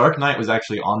 and Dark Knight was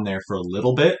actually on there for a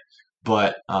little bit,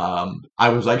 but I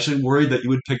was actually worried that you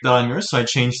would pick that on yours, so I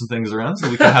changed some things around so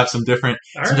we could have some different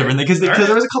things. Because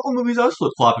there was a couple movies I was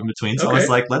flip-flopping between, so I was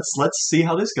like, let's see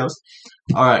how this goes.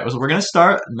 All right, so we're going to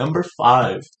start number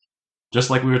 5. Just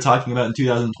like we were talking about in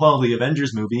 2012, the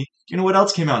Avengers movie. You know what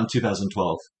else came out in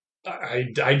 2012?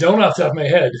 I don't off the top of my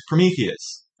head.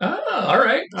 Prometheus. Ah, all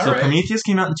right. Prometheus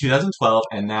came out in 2012,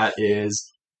 and that is...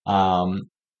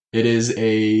 it is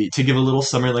to give a little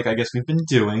summary like I guess we've been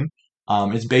doing,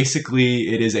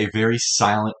 it is a very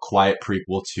silent, quiet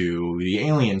prequel to the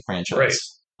Alien franchise.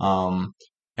 Right.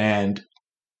 And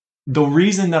the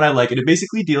reason that I like it, it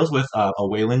basically deals with a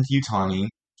Weyland-Yutani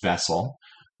vessel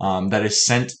that is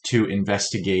sent to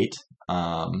investigate.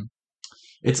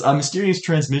 It's a mysterious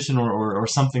transmission or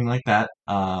something like that.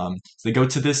 So they go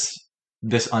to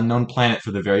this unknown planet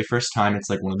for the very first time. It's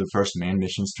one of the first manned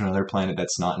missions to another planet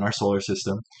that's not in our solar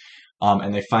system.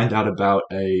 And they find out about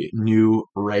a new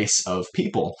race of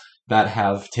people that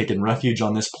have taken refuge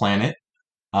on this planet.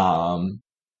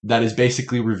 That is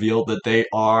basically revealed that they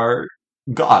are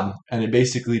God. And it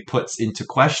basically puts into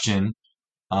question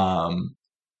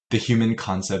the human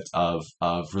concept of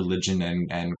religion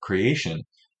and creation.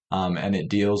 And it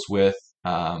deals with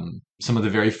some of the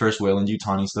very first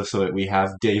Weyland-Yutani stuff. So that we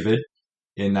have David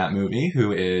in that movie,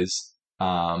 who is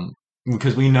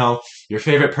because we know your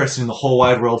favorite person in the whole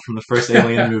wide world from the first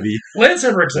Alien movie, Lance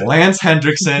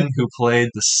Henriksen, who played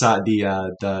the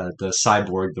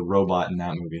cyborg, the robot in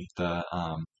that movie.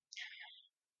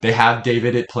 They have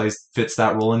David. It fits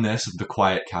that role in this of the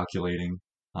quiet, calculating,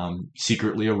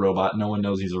 secretly a robot. No one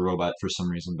knows he's a robot for some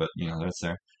reason, but that's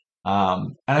there.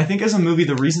 And I think as a movie,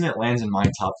 the reason it lands in my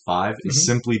top 5 is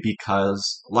simply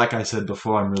because, like I said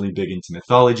before, I'm really big into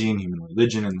mythology and human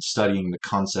religion and studying the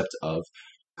concept of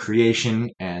creation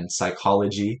and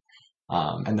psychology.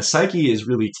 And the psyche is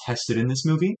really tested in this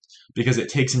movie because it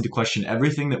takes into question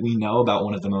everything that we know about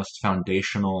one of the most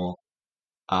foundational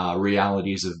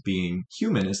realities of being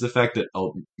human, is the fact that,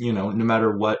 no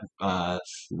matter what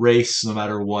race, no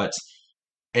matter what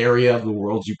area of the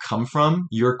world you come from,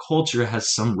 your culture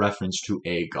has some reference to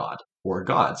a god or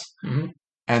gods.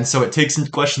 And so it takes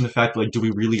into question the fact, do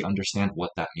we really understand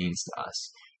what that means to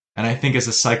us? And I think as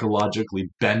a psychologically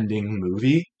bending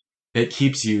movie, it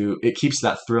keeps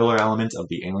that thriller element of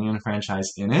the Alien franchise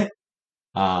in it,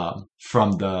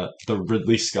 from the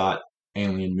Ridley Scott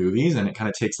Alien movies, and it kind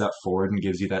of takes that forward and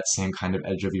gives you that same kind of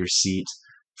edge of your seat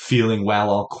feeling while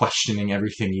all questioning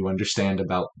everything you understand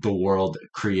about the world,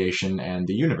 creation, and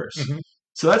the universe.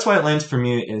 So that's why it lands for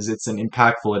me is it's an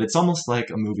impactful. It's almost like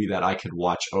a movie that I could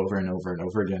watch over and over and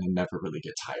over again and never really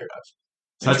get tired of.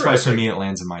 So that's why for me it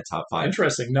lands in my top 5.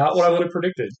 Interesting. Not what I would have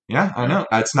predicted. Yeah, I know.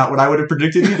 That's not what I would have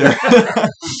predicted either.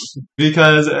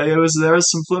 Because there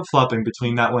was some flip flopping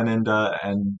between that one and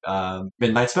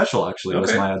Midnight Special. Actually,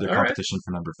 was my other competition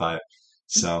for number 5.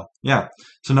 So yeah.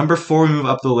 So number 4, we move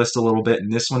up the list a little bit,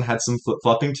 and this one had some flip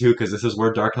flopping too, because this is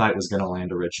where Dark Knight was going to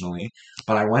land originally.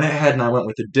 But I went ahead and I went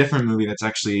with a different movie that's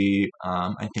actually,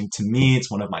 I think to me, it's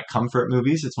one of my comfort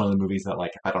movies. It's one of the movies that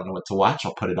like if I don't know what to watch,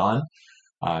 I'll put it on.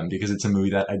 Because it's a movie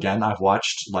that, again, I've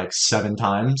watched like 7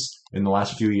 times in the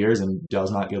last few years and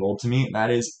does not get old to me. And that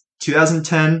is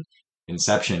 2010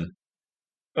 Inception.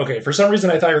 Okay, for some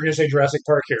reason I thought you were going to say Jurassic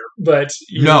Park here, but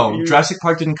Jurassic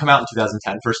Park didn't come out in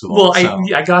 2010. First of all, well,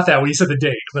 I got that when you said the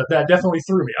date, but that definitely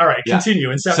threw me. All right,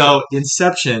 continue. Inception. So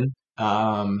Inception,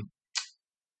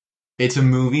 it's a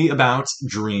movie about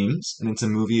dreams, and it's a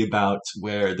movie about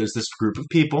where there's this group of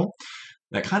people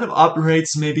that kind of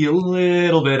operates maybe a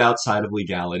little bit outside of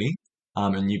legality,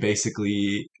 and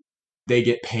they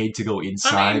get paid to go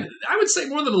inside. I would say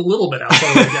more than a little bit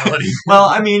outside of legality. Well,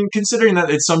 I mean, considering that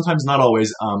it's sometimes not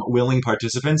always willing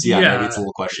participants, maybe it's a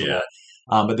little questionable.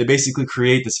 Yeah. But they basically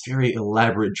create this very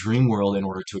elaborate dream world in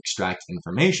order to extract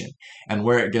information. And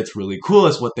where it gets really cool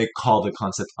is what they call the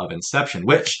concept of inception,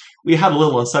 which we had a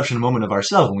little inception moment of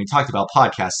ourselves when we talked about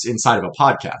podcasts inside of a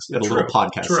podcast. We had a little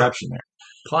podcastception there.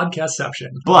 Podcastception.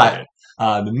 But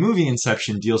the movie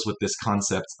Inception deals with this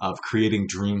concept of creating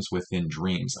dreams within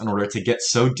dreams. In order to get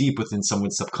so deep within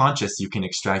someone's subconscious, you can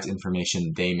extract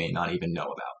information they may not even know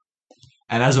about.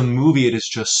 And as a movie, it is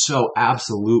just so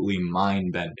absolutely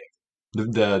mind-bending.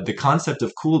 The concept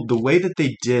of the way that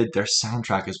they did their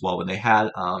soundtrack as well, when they had,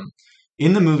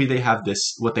 in the movie, they have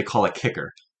this, what they call a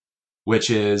kicker,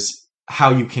 which is how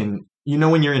you can,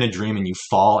 when you're in a dream and you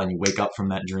fall and you wake up from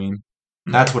that dream,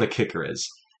 that's what a kicker is.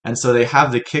 And so they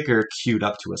have the kicker queued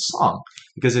up to a song,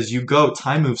 because as you go,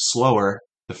 time moves slower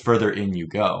the further in you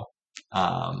go.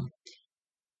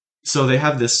 So they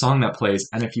have this song that plays,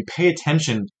 and if you pay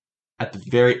attention at the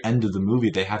very end of the movie,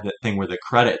 they have that thing where the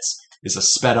credits is a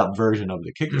sped up version of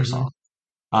the kicker song.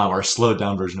 Or a slowed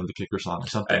down version of the kicker song or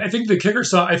something. I think the kicker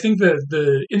song, I think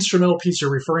the instrumental piece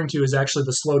you're referring to is actually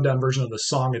the slowed down version of the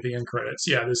song at the end credits.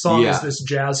 Yeah, the song is this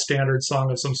jazz standard song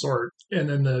of some sort, and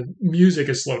then the music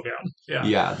is slowed down.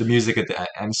 Yeah, the music at the end.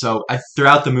 And so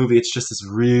throughout the movie, it's just this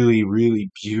really, really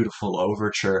beautiful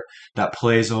overture that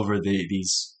plays over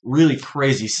these really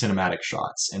crazy cinematic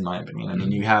shots, in my opinion. I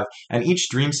mean, and each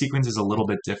dream sequence is a little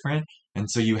bit different, and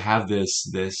so you have this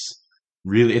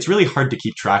it's really hard to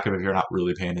keep track of if you're not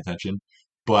really paying attention.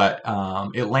 But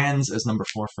it lands as number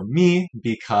 4 for me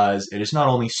because it is not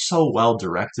only so well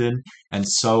directed and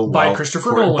so by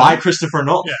Christopher Nolan. By Christopher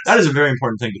Nolan. Yes. That is a very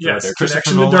important thing to throw there.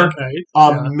 Christopher Nolan, Dark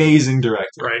Knight. Amazing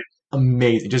director. Right.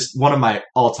 Amazing. Just one of my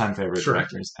all-time favorite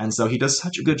directors. And so he does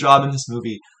such a good job in this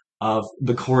movie of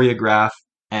the choreograph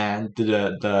and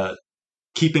the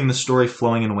keeping the story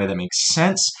flowing in a way that makes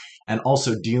sense, and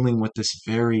also dealing with this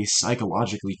very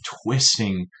psychologically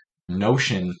twisting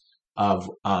notion of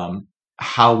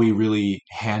how we really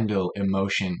handle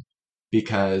emotion.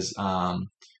 Because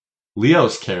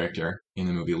Leo's character in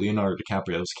the movie, Leonardo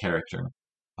DiCaprio's character,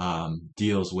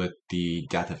 deals with the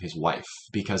death of his wife.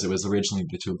 Because it was originally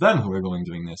the two of them who were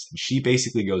doing this. And she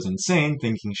basically goes insane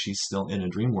thinking she's still in a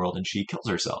dream world, and she kills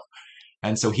herself.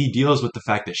 And so he deals with the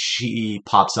fact that she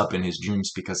pops up in his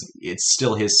dreams because it's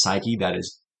still his psyche that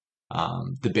is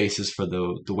the basis for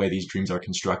the way these dreams are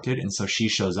constructed. And so she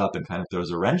shows up and kind of throws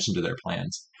a wrench into their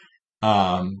plans.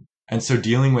 And so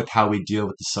dealing with how we deal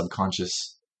with the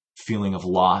subconscious feeling of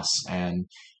loss and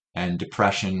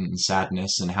depression and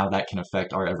sadness, and how that can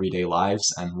affect our everyday lives,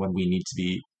 and when we need to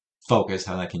be focused,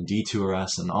 how that can detour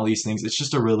us and all these things. It's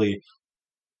just a really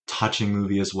touching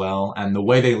movie as well. And the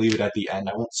way they leave it at the end,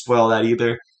 I won't spoil that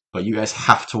either, but you guys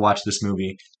have to watch this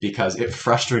movie because it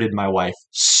frustrated my wife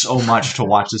so much to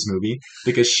watch this movie,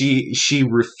 because she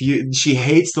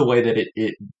hates the way that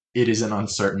it is an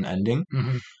uncertain ending.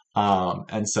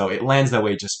 And so it lands that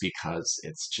way just because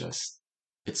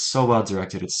it's so well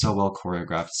directed, it's so well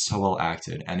choreographed, so well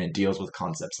acted, and it deals with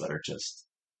concepts that are just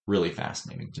really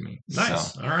fascinating to me.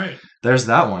 Nice. So, all right. There's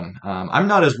that one. I'm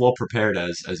not as well prepared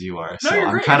as you are, so no,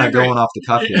 I'm kind of going off the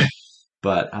cuff here.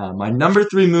 But my number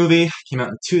 3 movie came out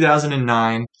in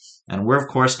 2009, and we're, of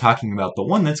course, talking about the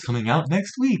one that's coming out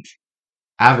next week,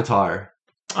 Avatar.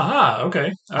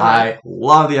 Okay. All I right.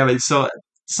 love the Avatar. So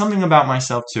something about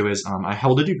myself, too, is I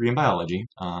hold a degree in biology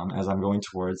as I'm going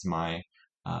towards my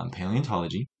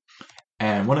paleontology.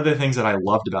 And one of the things that I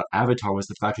loved about Avatar was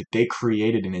the fact that they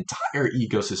created an entire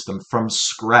ecosystem from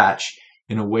scratch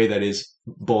in a way that is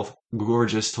both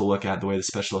gorgeous to look at, the way the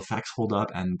special effects hold up,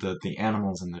 and the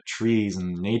animals and the trees and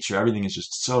nature. Everything is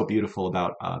just so beautiful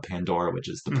about Pandora, which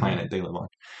is the Hmm. planet they live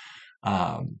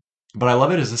on. But I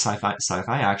love it as a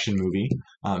sci-fi action movie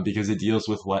because it deals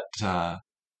with what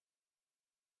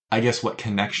I guess what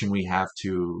connection we have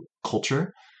to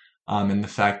culture, and the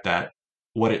fact that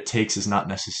what it takes is not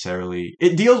necessarily.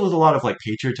 It deals with a lot of like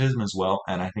patriotism as well,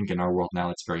 and I think in our world now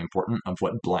it's very important of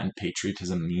what blind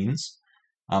patriotism means.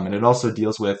 And it also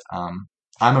deals with.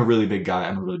 I'm a really big guy.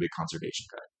 I'm a really big conservation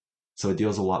guy, so it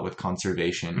deals a lot with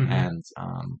conservation Hmm. and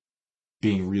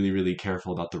being really, really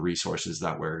careful about the resources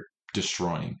that we're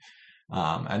destroying.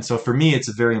 And so for me, it's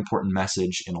a very important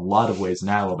message in a lot of ways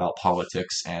now about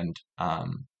politics and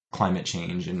climate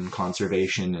change and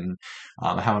conservation and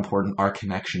how important our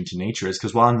connection to nature is.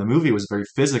 Because while in the movie it was very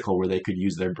physical, where they could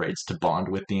use their braids to bond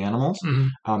with the animals,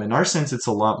 Hmm. in our sense, it's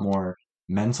a lot more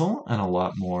mental and a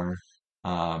lot more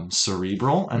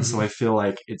cerebral. And so Hmm. I feel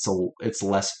like it's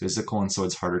less physical, and so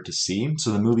it's harder to see.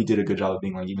 So the movie did a good job of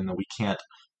being like, even though we can't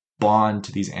bond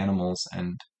to these animals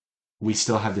and we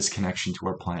still have this connection to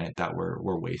our planet that we're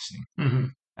wasting. Hmm.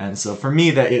 And so for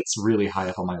me, that it's really high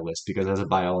up on my list because as a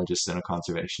biologist and a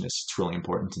conservationist, it's really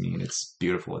important to me, and it's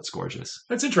beautiful. It's gorgeous.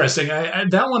 That's interesting.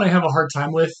 That one I have a hard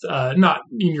time with, not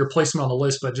in your placement on the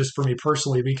list, but just for me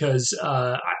personally, because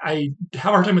I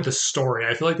have a hard time with the story.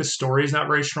 I feel like the story is not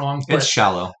very strong, It's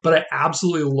shallow. but I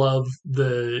absolutely love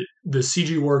the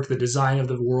CG work, the design of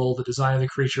the world, the design of the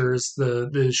creatures,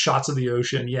 the shots of the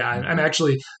ocean. Yeah, I'm Hmm.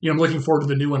 actually, I'm looking forward to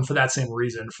the new one for that same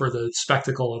reason, for the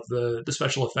spectacle of the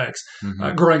special effects.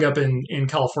 Hmm. Growing up in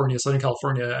California, Southern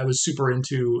California, I was super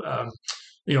into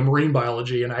marine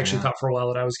biology, and I actually Yeah. thought for a while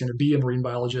that I was going to be a marine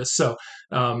biologist. So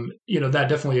that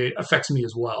definitely affects me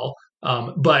as well.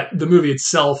 But the movie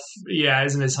itself, yeah,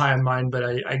 isn't as high on mine. But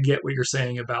I get what you're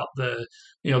saying about the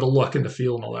look and the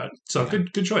feel and all that. So Yeah.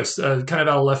 good choice. Kind of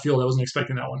out of left field. I wasn't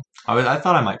expecting that one. I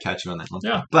thought I might catch you on that one.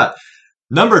 Yeah, But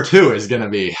number two is going to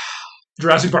be,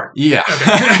 Jurassic Park. yeah.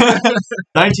 Okay.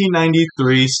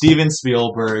 1993, Steven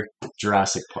Spielberg,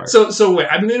 Jurassic Park. So wait,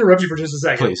 I'm going to interrupt you for just a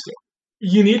second. Please do.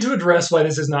 You need to address why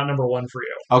this is not number one for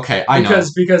you. Okay, I know.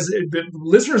 Because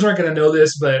listeners aren't going to know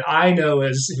this, but I know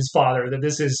as his father that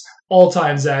this is all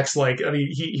time Zach's. Like, I mean,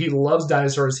 he loves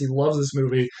dinosaurs. He loves this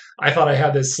movie. I thought I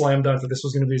had this slam dunk that this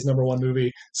was going to be his number one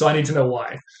movie, so I need to know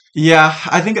why. Yeah,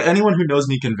 I think anyone who knows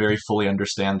me can very fully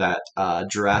understand that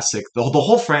Jurassic, the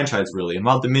whole franchise really, and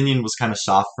while Dominion was kind of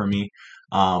soft for me,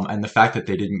 and the fact that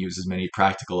they didn't use as many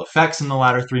practical effects in the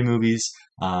latter three movies,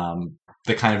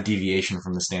 the kind of deviation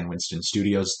from the Stan Winston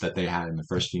Studios that they had in the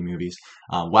first few movies,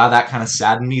 while that kind of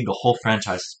saddened me, the whole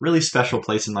franchise is a really special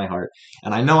place in my heart.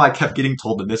 And I know I kept getting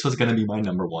told that this was going to be my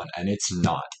number one, and it's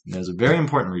not. And there's a very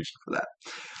important reason for that.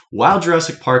 While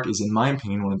Jurassic Park is, in my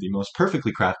opinion, one of the most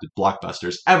perfectly crafted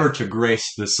blockbusters ever to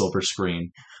grace the silver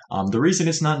screen, the reason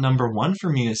it's not number one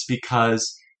for me is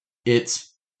because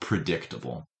it's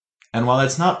predictable. And while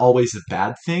that's not always a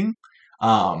bad thing,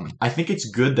 I think it's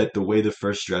good that the way the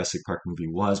first Jurassic Park movie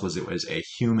was it was a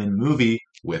human movie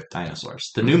with dinosaurs.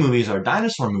 The new Mhm. movies are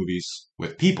dinosaur movies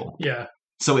with people. Yeah.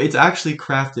 So it's actually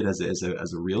crafted as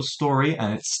a real story,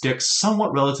 and it sticks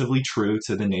somewhat relatively true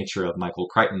to the nature of Michael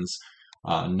Crichton's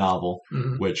novel,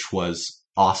 Hmm. which was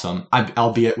awesome,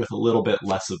 albeit with a little bit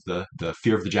less of the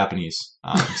fear of the Japanese.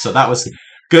 So that was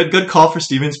good call for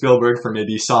Steven Spielberg for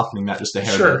maybe softening that just a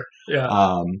hair bit. Sure. Yeah.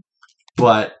 Um,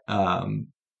 but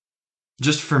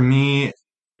just for me,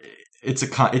 it's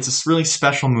a really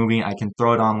special movie. I can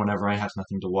throw it on whenever I have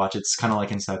nothing to watch. It's kind of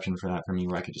like Inception for that for me,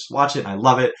 where I could just watch it and I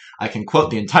love it. I can quote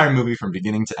the entire movie from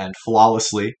beginning to end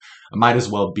flawlessly. It might as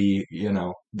well be,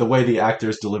 the way the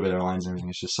actors deliver their lines and everything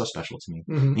is just so special to me.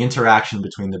 Hmm. The interaction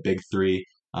between the big three,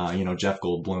 Jeff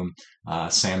Goldblum,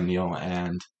 Sam Neill,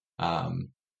 and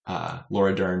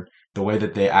Laura Dern, the way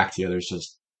that they act together is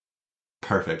just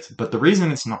perfect. But the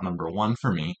reason it's not number one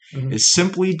for me Hmm. is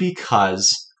simply because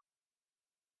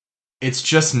it's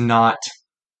just not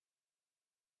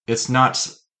it's not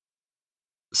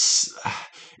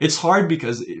it's hard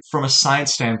because from a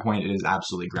science standpoint it is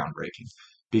absolutely groundbreaking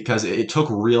because it took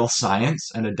real science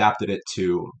and adapted it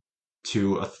to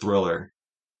a thriller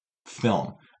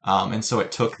film. And so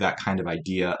it took that kind of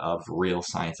idea of real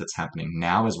science that's happening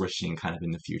now as we're seeing kind of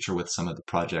in the future with some of the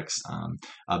projects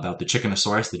about the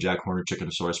Chickenosaurus, the Jack Horner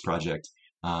Chickenosaurus project,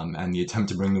 and the attempt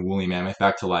to bring the woolly mammoth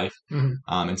back to life, Hmm.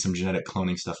 and some genetic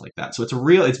cloning stuff like that. So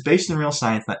it's based in real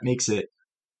science that makes it,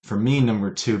 for me,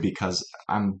 number two because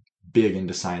I'm big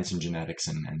into science and genetics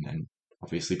and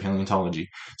obviously paleontology.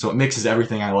 So it mixes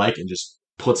everything I like and just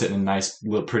puts it in a nice,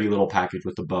 pretty little package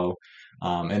with a bow.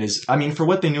 And I mean, for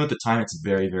what they knew at the time, it's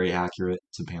very, very accurate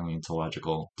to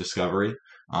paleontological discovery.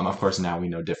 Of course, now we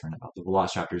know different about the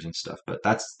velociraptors and stuff, but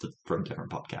that's from a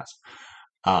different podcast.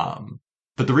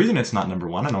 But the reason it's not number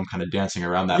one, I know I'm kind of dancing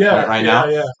around that point right now.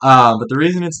 Yeah. But the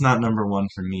reason it's not number one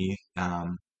for me,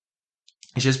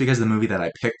 is just because the movie that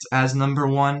I picked as number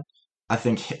one, I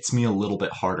think hits me a little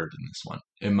bit harder than this one,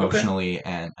 emotionally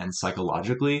and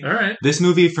psychologically. All right. This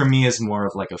movie for me is more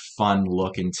of like a fun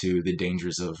look into the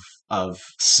dangers of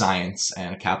science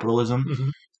and capitalism.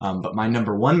 But my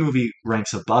number one movie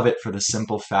ranks above it for the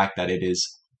simple fact that it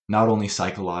is not only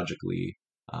psychologically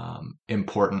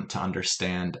important to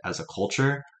understand as a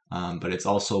culture, but it's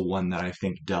also one that I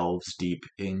think delves deep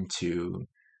into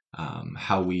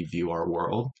how we view our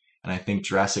world. And I think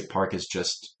Jurassic Park is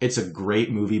it's a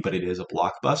great movie, but it is a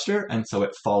blockbuster, and so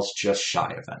it falls just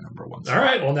shy of that number one spot. All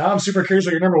right, well, now I'm super curious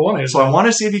what your number one is. So I want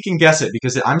to see if you can guess it,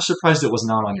 because I'm surprised it was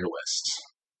not on your list.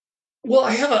 Well,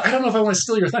 I don't know if I want to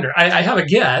steal your thunder. I have a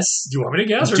guess. Do you want me to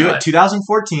guess or Do not? it.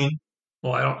 2014.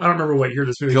 Well, I don't remember what year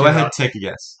this movie Go came ahead, out. take a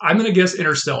guess. I'm going to guess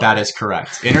Interstellar. That is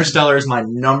correct. Interstellar is my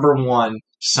number one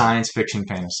science fiction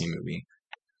fantasy movie.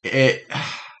 Can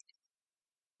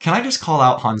I just call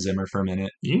out Hans Zimmer for a minute?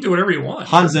 You can do whatever you want.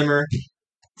 Hans Zimmer,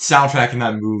 soundtrack in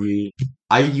that movie.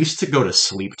 I used to go to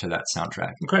sleep to that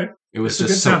soundtrack. Okay. It was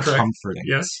It's just so comforting.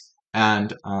 Yes.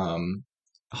 And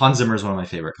Hans Zimmer is one of my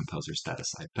favorite composers, that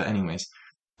aside. But anyways,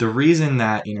 the reason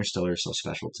that Interstellar is so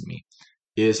special to me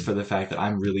is for the fact that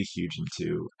I'm really huge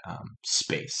into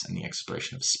space and the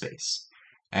exploration of space.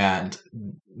 And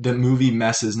the movie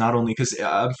messes not only, because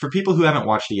for people who haven't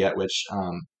watched it yet, which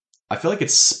I feel like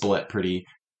it's split pretty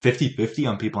 50-50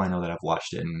 on people I know that have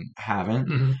watched it and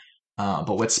haven't.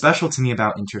 But what's special to me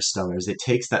about Interstellar is it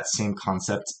takes that same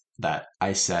concept that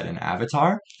I said in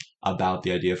Avatar about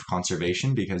the idea of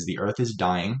conservation, because the Earth is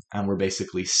dying and we're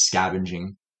basically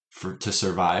scavenging to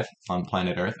survive on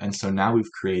planet Earth. And so now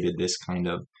we've created this kind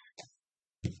of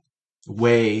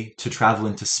way to travel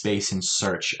into space in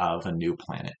search of a new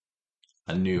planet,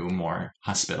 a new, more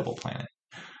hospitable planet.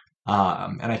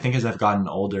 And I think as I've gotten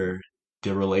older,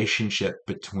 the relationship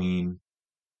between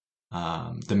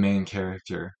the main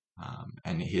character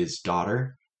and his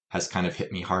daughter has kind of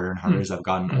hit me harder and harder as I've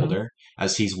gotten older,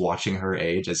 as he's watching her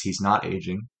age, as he's not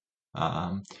aging.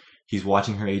 He's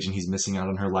watching her age and he's missing out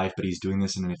on her life, but he's doing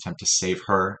this in an attempt to save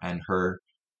her and her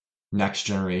next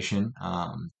generation.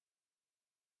 And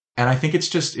I think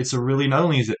it's a really, not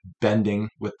only is it bending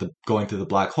with going through the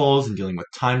black holes and dealing with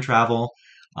time travel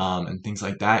and things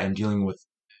like that, and dealing with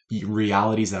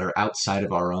realities that are outside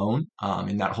of our own,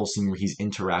 in that whole scene where he's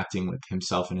interacting with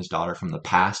himself and his daughter from the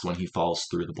past when he falls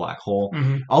through the black hole.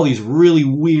 All these really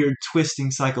weird,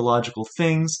 twisting psychological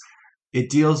things. It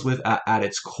deals with, at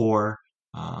its core,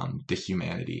 the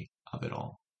humanity of it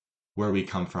all, where we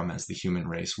come from as the human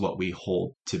race, what we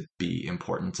hold to be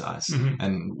important to us,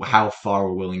 and how far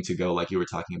we're willing to go, like you were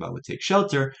talking about with Take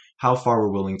Shelter, how far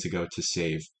we're willing to go to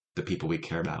save the people we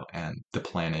care about and the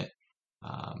planet.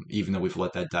 Even though we've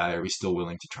let that die, are we still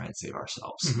willing to try and save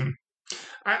ourselves?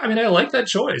 I mean, I like that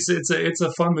choice. It's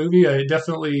a fun movie. I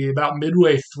definitely, about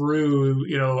midway through,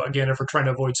 again, if we're trying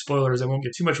to avoid spoilers, I won't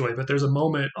get too much away, but there's a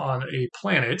moment on a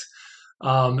planet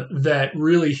that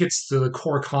really hits to the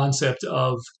core concept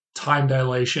of time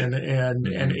dilation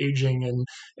and aging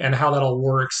and how that all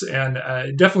works, and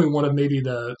definitely one of maybe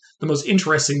the most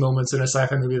interesting moments in a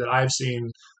sci-fi movie that I've seen,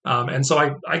 and so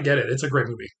I get it. It's a great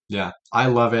movie. Yeah, I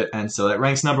love it, and so that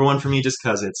ranks number one for me just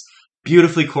because it's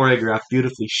beautifully choreographed,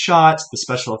 beautifully shot, the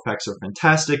special effects are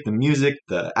fantastic, the music,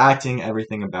 the acting,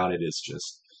 everything about it is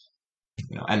just,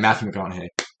 and Matthew McConaughey,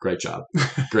 great job.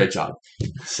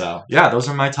 So yeah, those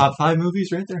are my top 5 movies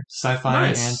right there. Sci-fi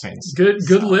and fantasy.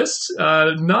 Good list.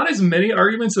 Not as many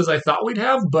arguments as I thought we'd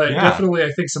have, but definitely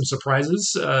I think some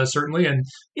surprises, certainly. And,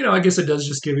 I guess it does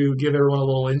just give everyone a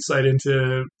little insight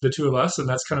into the two of us, and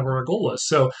that's kind of where our goal was.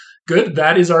 So good.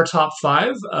 That is our top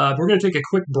 5. We're going to take a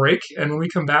quick break, and when we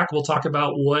come back, we'll talk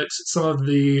about what some of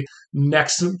the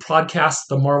next podcasts,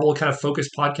 the Marvel kind of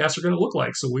focused podcasts, are going to look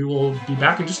like. So we will be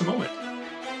back in just a moment.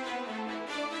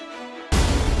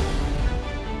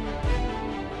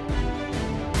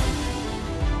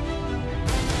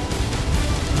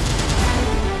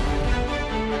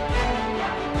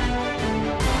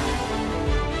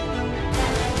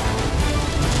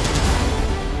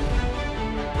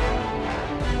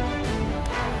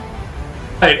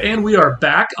 Right, and we are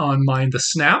back on Mind the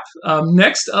Snap.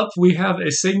 Next up, we have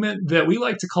a segment that we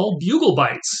like to call Bugle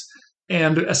Bytes.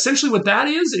 And essentially what that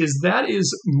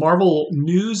is Marvel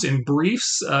news in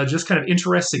briefs, just kind of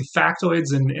interesting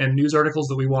factoids and news articles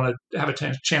that we want to have a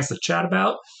chance to chat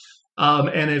about.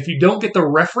 And if you don't get the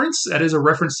reference, that is a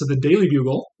reference to the Daily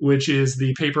Bugle, which is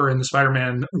the paper in the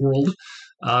Spider-Man world.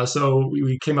 So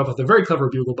we came up with a very clever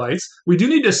Bugle Bytes. We do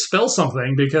need to spell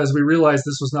something because we realized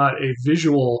this was not a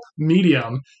visual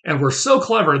medium, and we're so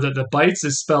clever that the Bytes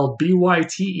is spelled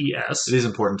Bytes. It is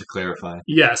important to clarify.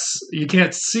 Yes, you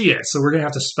can't see it, so we're gonna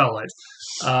have to spell it.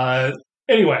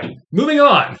 Anyway, moving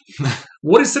on.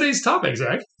 What is today's topic,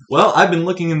 Zach? Well, I've been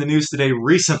looking in the news today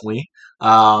recently,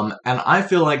 and I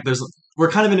feel like we're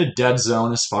kind of in a dead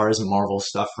zone as far as Marvel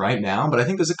stuff right now, but I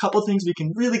think there's a couple things we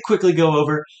can really quickly go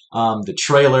over. The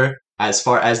trailer, as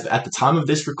far as at the time of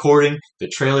this recording, the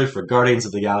trailer for Guardians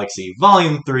of the Galaxy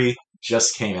Volume 3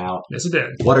 just came out. Yes, it did.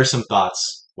 What are some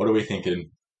thoughts? What are we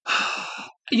thinking?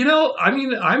 I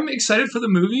mean, I'm excited for the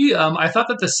movie. I thought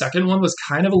that the second one was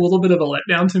kind of a little bit of a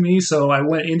letdown to me, so I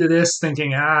went into this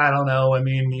thinking, I don't know. I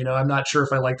mean, I'm not sure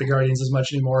if I like the Guardians as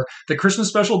much anymore. The Christmas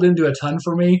special didn't do a ton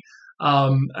for me,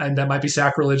 and that might be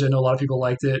sacrilege. I know a lot of people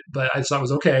liked it, but I thought it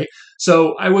was okay.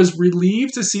 So I was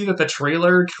relieved to see that the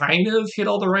trailer kind of hit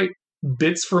all the right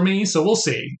bits for me, so we'll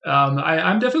see.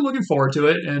 I'm definitely looking forward to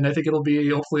it, and I think it'll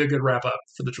be hopefully a good wrap up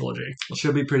for the trilogy. It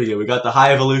should be pretty good. We got the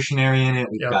High Evolutionary in it.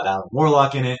 We've got Alan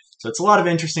Warlock in it. So it's a lot of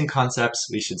interesting concepts.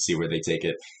 We should see where they take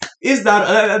it. Is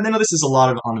that, I know this is a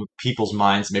lot on people's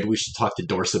minds. Maybe we should talk to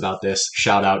Dorse about this.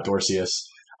 Shout out Dorseus.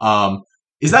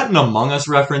 Is that an Among Us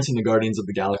reference in the Guardians of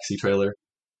the Galaxy trailer?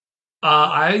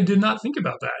 I did not think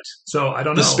about that, so I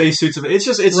don't know. The spacesuits of it. It's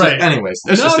right. Anyways.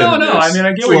 No. I mean,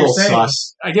 I get what you're saying.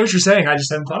 Sus. I get what you're saying. I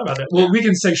just haven't thought about that. Well, we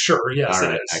can say sure. Yes, all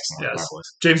right, it is. Excellent. Yes.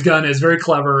 Marvelous. James Gunn is very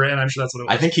clever, and I'm sure that's what it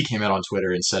was. I think he came out on Twitter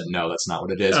and said, no, that's not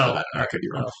what it is, but I could be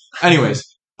wrong. Oh. Anyways,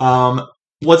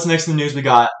 what's next in the news? We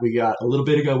got a little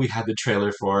bit ago, we had the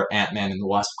trailer for Ant-Man and the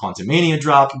Wasp Quantumania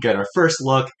drop. Get our first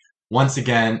look, once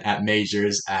again, at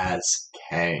Majors as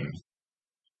Kang.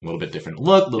 A little bit different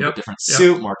look, a little bit different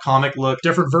suit, more comic look.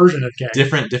 Different version of Kang.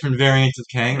 Different variant of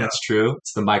Kang, that's true.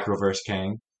 It's the microverse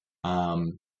Kang.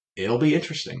 It'll be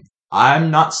interesting. I'm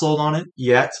not sold on it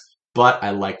yet, but I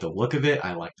like the look of it.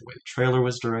 I like the way the trailer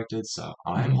was directed, so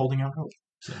I'm holding out hope.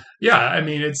 So. Yeah, I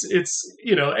mean, it's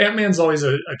Ant-Man's always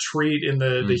a treat in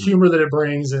the humor that it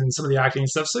brings and some of the acting and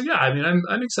stuff. So yeah, I mean,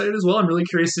 I'm excited as well. I'm really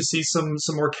curious to see some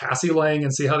more Cassie Lang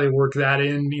and see how they work that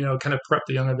in. Kind of prep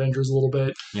the Young Avengers a little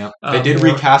bit. Yeah, they did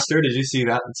recast her. Did you see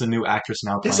that? It's a new actress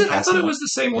now. Is it? I thought it was the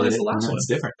same one as the last one. It's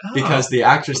different because the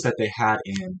actress that they had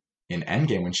in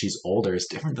Endgame when she's older is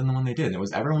different than the one they did.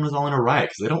 And everyone was all in a riot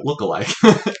because they don't look alike.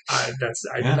 I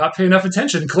did not pay enough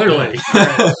attention, clearly.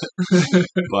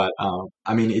 But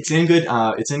I mean, it's in good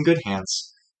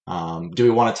hands. Do we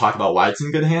want to talk about why it's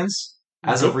in good hands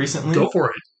as of recently? Go for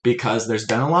it. Because there's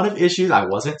been a lot of issues. I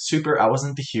wasn't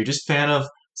the hugest fan of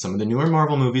some of the newer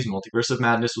Marvel movies. Multiverse of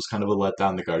Madness was kind of a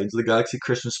letdown. The Guardians of the Galaxy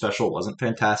Christmas special wasn't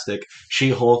fantastic.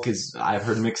 She-Hulk I've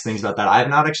heard mixed things about that. I have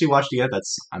not actually watched it yet.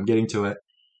 I'm getting to it.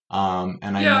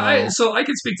 So I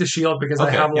can speak to She-Hulk because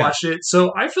I have watched it.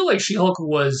 So I feel like She-Hulk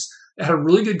had a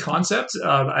really good concept.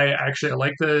 I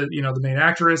like the main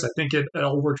actress. I think it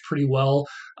all worked pretty well.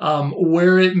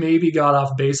 Where it maybe got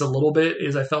off base a little bit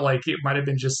is I felt like it might have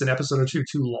been just an episode or two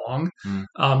too long.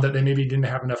 That they maybe didn't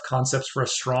have enough concepts for a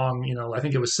strong. I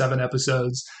think it was 7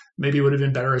 episodes. Maybe it would have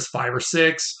been better as 5 or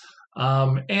 6.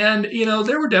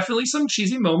 There were definitely some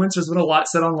cheesy moments. There's been a lot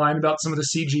said online about some of the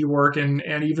CG work and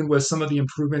even with some of the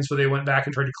improvements where they went back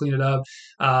and tried to clean it up.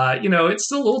 It's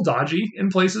still a little dodgy in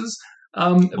places.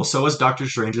 Well, so is Doctor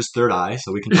Strange's third eye,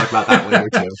 so we can talk about that later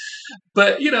too.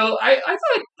 But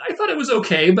I thought it was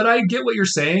okay, but I get what you're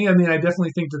saying. I mean, I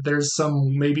definitely think that there's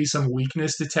maybe some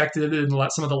weakness detected in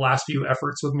some of the last few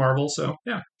efforts with Marvel. So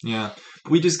yeah.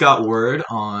 We just got word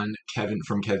from Kevin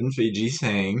Feige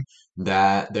saying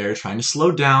that they're trying to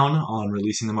slow down on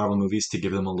releasing the Marvel movies to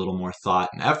give them a little more thought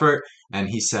and effort. And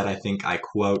he said, I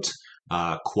quote,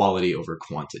 quality over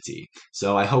quantity.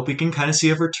 So I hope we can kind of see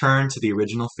a return to the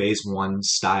original Phase 1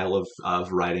 style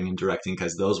of writing and directing,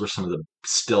 because those were some of the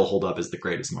still hold up as the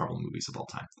greatest Marvel movies of all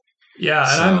time. Yeah,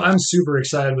 and I'm super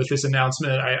excited with this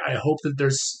announcement. I hope that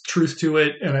there's truth to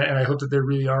it, and I hope that they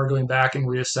really are going back and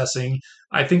reassessing.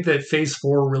 I think that Phase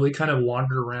 4 really kind of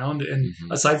wandered around, and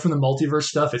aside from the multiverse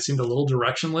stuff, it seemed a little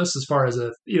directionless as far as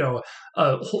a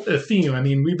theme. I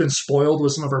mean, we've been spoiled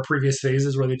with some of our previous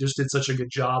phases where they just did such a good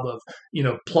job of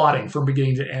plotting from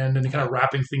beginning to end and kind of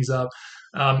wrapping things up.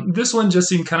 This one just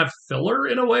seemed kind of filler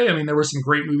in a way. I mean, there were some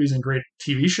great movies and great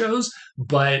TV shows,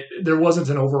 but there wasn't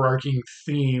an overarching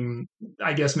theme.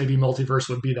 I guess maybe multiverse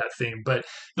would be that theme, but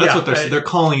that's what they're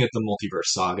calling it, the multiverse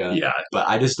saga. Yeah, but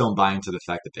I just don't buy into the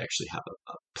fact that they actually have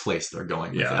a place they're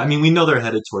going with it. Yeah. I mean, we know they're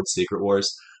headed towards Secret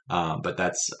Wars. But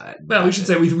that's Well, we should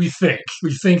say we think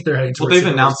they're heading well, towards they've Secret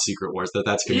Wars. announced Secret Wars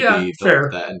that's going to Yeah, be fair,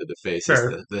 the end of the phase is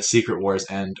fair. the Secret Wars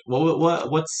and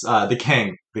what's the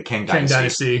Kang Kang Dynasty.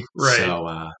 Dynasty, right?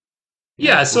 So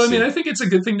yeah, Yeah, we'll so I mean, see. I think it's a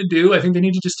good thing to do. I think they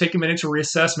need to just take a minute to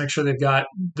reassess, make sure they've got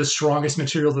the strongest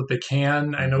material that they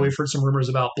can. I know Hmm. we've heard some rumors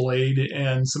about Blade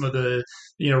and some of the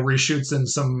reshoots and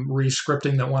some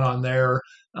rescripting that went on there.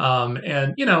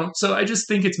 And so I just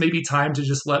think it's maybe time to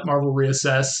just let Marvel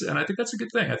reassess, and I think that's a good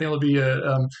thing. I think it'll be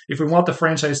if we want the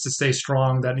franchise to stay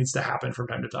strong, that needs to happen from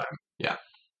time to time. Yeah,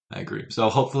 I agree. So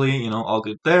hopefully, all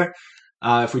good there.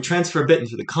 If we transfer a bit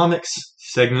into the comics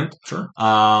segment, Sure.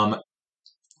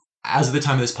 as of the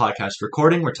time of this podcast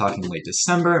recording, we're talking late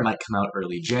December. It might come out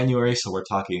early January, so we're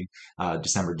talking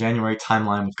December, January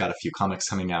timeline. We've got a few comics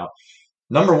coming out.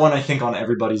 Number one, I think, on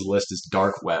everybody's list is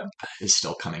Dark Web is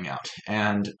still coming out.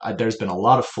 And there's been a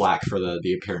lot of flack for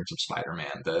the appearance of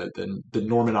Spider-Man, the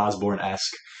Norman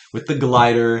Osborn-esque, with the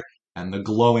glider and the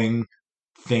glowing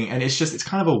thing. And it's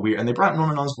kind of a weird... And they brought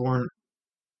Norman Osborn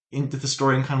into the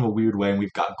story in kind of a weird way. And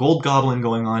we've got Gold Goblin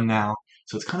going on now.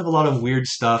 So it's kind of a lot of weird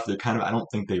stuff. I don't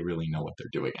think they really know what they're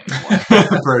doing anymore,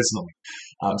 personally.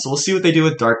 So we'll see what they do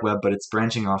with Dark Web, but it's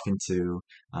branching off into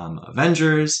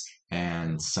Avengers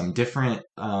and some different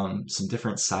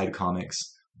side comics.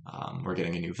 We're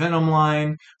getting a new Venom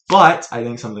line, but I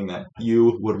think something that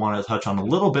you would want to touch on a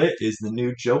little bit is the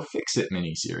new Joe Fixit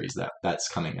miniseries that's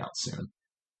coming out soon.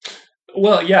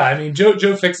 Well, yeah, I mean,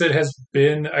 Joe Fixit has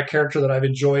been a character that I've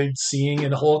enjoyed seeing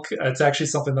in Hulk. It's actually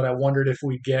something that I wondered if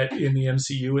we get in the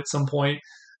MCU at some point.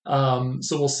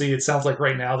 So we'll see. It sounds like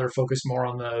right now they're focused more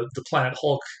on the Planet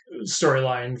Hulk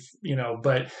storyline,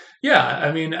 But yeah,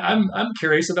 I mean, I'm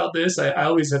curious about this. I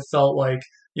always have felt like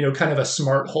kind of a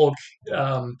smart Hulk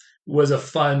was a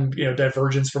fun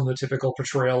divergence from the typical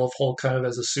portrayal of Hulk, kind of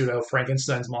as a pseudo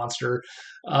Frankenstein's monster.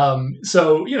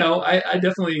 So I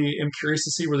definitely am curious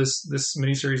to see where this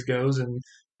miniseries goes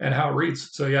and how it reads.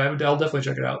 So yeah, I'll definitely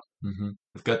check it out.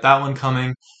 We've got that one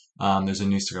coming. There's a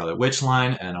new Scarlet Witch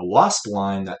line and a Wasp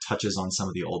line that touches on some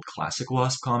of the old classic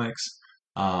Wasp comics.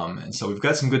 And so we've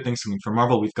got some good things coming from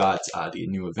Marvel. We've got the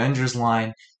new Avengers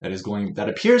line that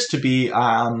appears to be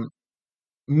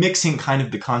mixing kind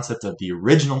of the concept of the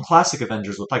original classic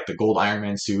Avengers with like the gold Iron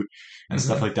Man suit and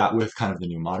stuff like that with kind of the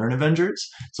new modern Avengers.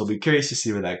 So I'll be curious to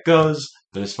see where that goes.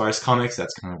 But as far as comics,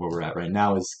 that's kind of where we're at right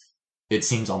now. It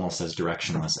seems almost as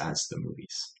directionless as the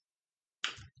movies.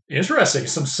 Interesting.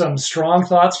 Some strong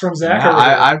thoughts from Zach.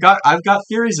 Yeah, I've got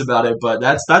theories about it, but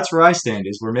that's where I stand.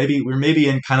 Is we're maybe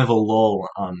in kind of a lull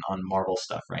on Marvel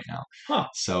stuff right now. Huh.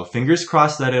 So fingers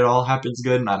crossed that it all happens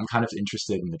good. And I'm kind of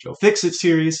interested in the Joe Fixit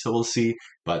series, so we'll see.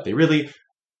 But they really,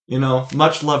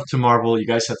 much love to Marvel. You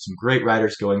guys have some great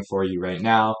writers going for you right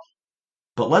now.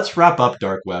 But let's wrap up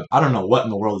Dark Web. I don't know what in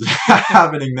the world is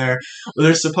happening there.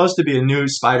 There's supposed to be a new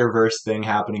Spider-Verse thing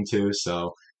happening too,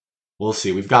 so. We'll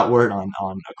see. We've got word on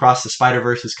Across the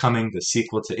Spider-Verse is coming, the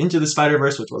sequel to Into the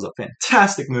Spider-Verse, which was a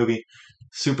fantastic movie.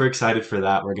 Super excited for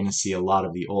that. We're going to see a lot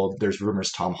of the old. There's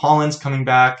rumors Tom Holland's coming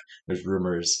back. There's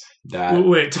rumors that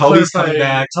Tobey's coming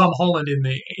back. Tom Holland in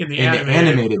the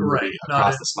animated movie, right?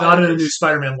 Not in a new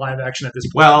Spider-Man live action at this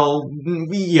point. Well,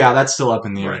 yeah, that's still up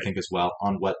in the air, right. I think, as well,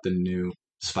 on what the new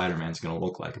Spider-Man's going to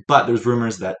look like. But there's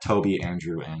rumors that Tobey,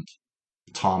 Andrew, and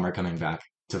Tom are coming back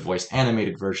to voice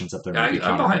animated versions of their movie.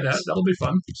 I'm behind that. That'll be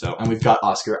fun. So, and we've got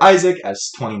Oscar Isaac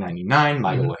as 2099,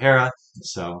 Michael O'Hara.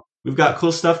 So we've got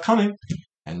cool stuff coming,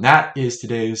 and that is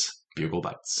today's Bugle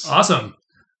Bytes. Awesome.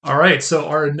 All right, so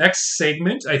our next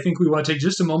segment, I think we want to take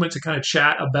just a moment to kind of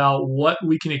chat about what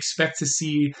we can expect to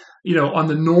see, on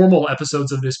the normal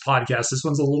episodes of this podcast. This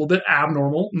one's a little bit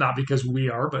abnormal, not because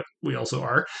we are, but we also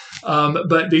are,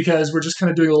 but because we're just kind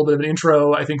of doing a little bit of an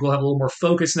intro. I think we'll have a little more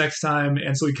focus next time,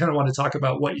 and so we kind of want to talk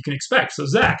about what you can expect. So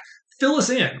Zach, fill us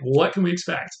in. What can we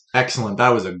expect? Excellent.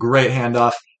 That was a great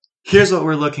handoff. Here's what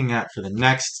we're looking at for the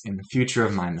next in the future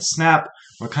of Mind the Snap.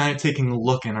 We're kind of taking a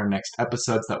look in our next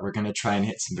episodes that we're going to try and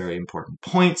hit some very important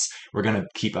points. We're going to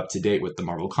keep up to date with the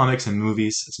Marvel comics and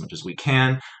movies as much as we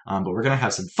can, but we're going to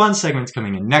have some fun segments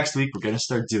coming in next week. We're going to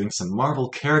start doing some Marvel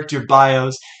character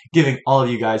bios, giving all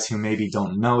of you guys who maybe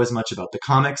don't know as much about the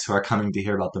comics, who are coming to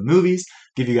hear about the movies,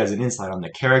 give you guys an insight on the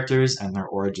characters and their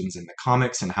origins in the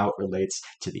comics and how it relates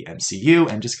to the MCU,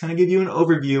 and just kind of give you an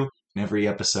overview in every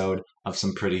episode of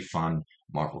some pretty fun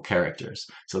Marvel characters.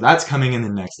 So that's coming in the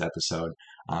next episode.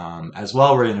 As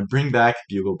well, we're going to bring back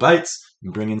Bugle Bytes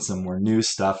and bring in some more news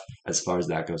stuff as far as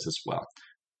that goes as well.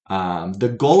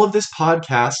 The goal of this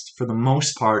podcast, for the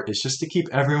most part, is just to keep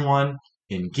everyone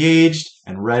engaged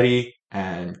and ready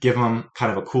and give them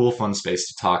kind of a cool, fun space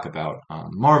to talk about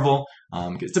Marvel.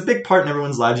 It's a big part in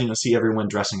everyone's lives. See everyone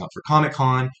dressing up for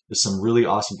Comic-Con. There's some really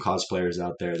awesome cosplayers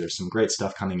out there. There's some great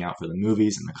stuff coming out for the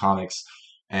movies and the comics.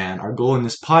 And our goal in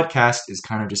this podcast is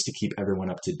kind of just to keep everyone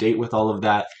up to date with all of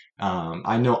that.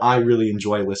 I know I really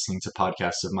enjoy listening to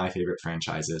podcasts of my favorite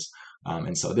franchises.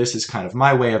 And so this is kind of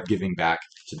my way of giving back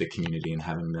to the community and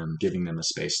giving them a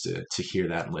space to hear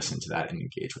that and listen to that and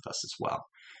engage with us as well.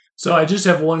 So I just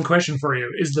have one question for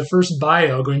you. Is the first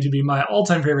bio going to be my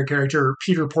all-time favorite character,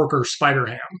 Peter Porker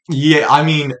Spider-Ham? Yeah, I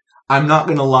mean, I'm not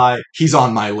going to lie. He's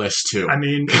on my list, too. I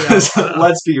mean,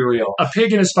 let's be real. A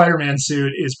pig in a Spider-Man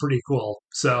suit is pretty cool.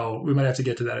 So we might have to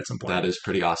get to that at some point. That is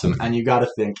pretty awesome. And you got to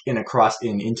think,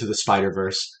 Into the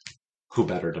Spider-Verse, who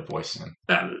better to voice him?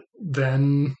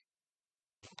 Then...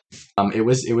 It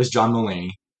was John Mulaney.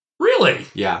 Really?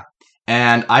 Yeah.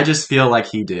 And I just feel like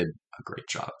he did a great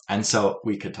job. And so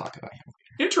we could talk about him.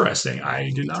 Interesting. I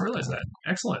did not realize that.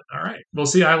 Excellent. All right. Well,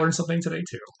 see, I learned something today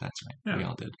too. That's right. Yeah. We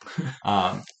all did.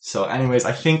 So anyways,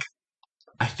 I think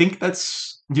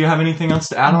that's... Do you have anything else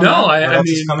to add on? No, I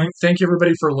mean, thank you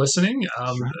everybody for listening.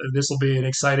 Sure. This will be an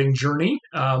exciting journey.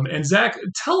 And Zach,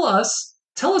 tell us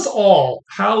all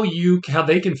how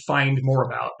they can find more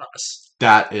about us.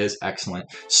 That is excellent.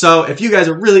 So if you guys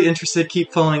are really interested,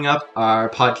 keep following up. Our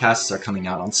podcasts are coming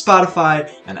out on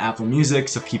Spotify and Apple Music,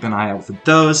 so keep an eye out for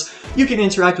those. You can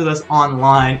interact with us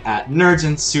online at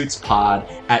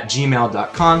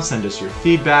nerdsandsuitspod@gmail.com. Send us your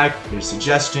feedback, your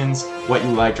suggestions, what you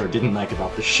liked or didn't like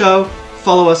about the show.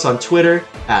 Follow us on Twitter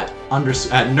at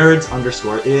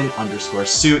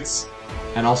nerds_in_suits.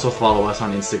 And also follow us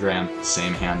on Instagram,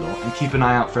 same handle. And keep an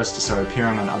eye out for us to start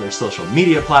appearing on other social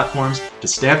media platforms to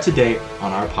stay up to date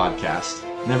on our podcast.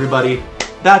 And everybody,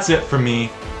 that's it for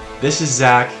me. This is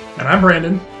Zach. And I'm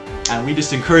Brandon. And we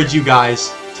just encourage you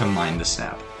guys to mind the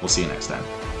snap. We'll see you next time.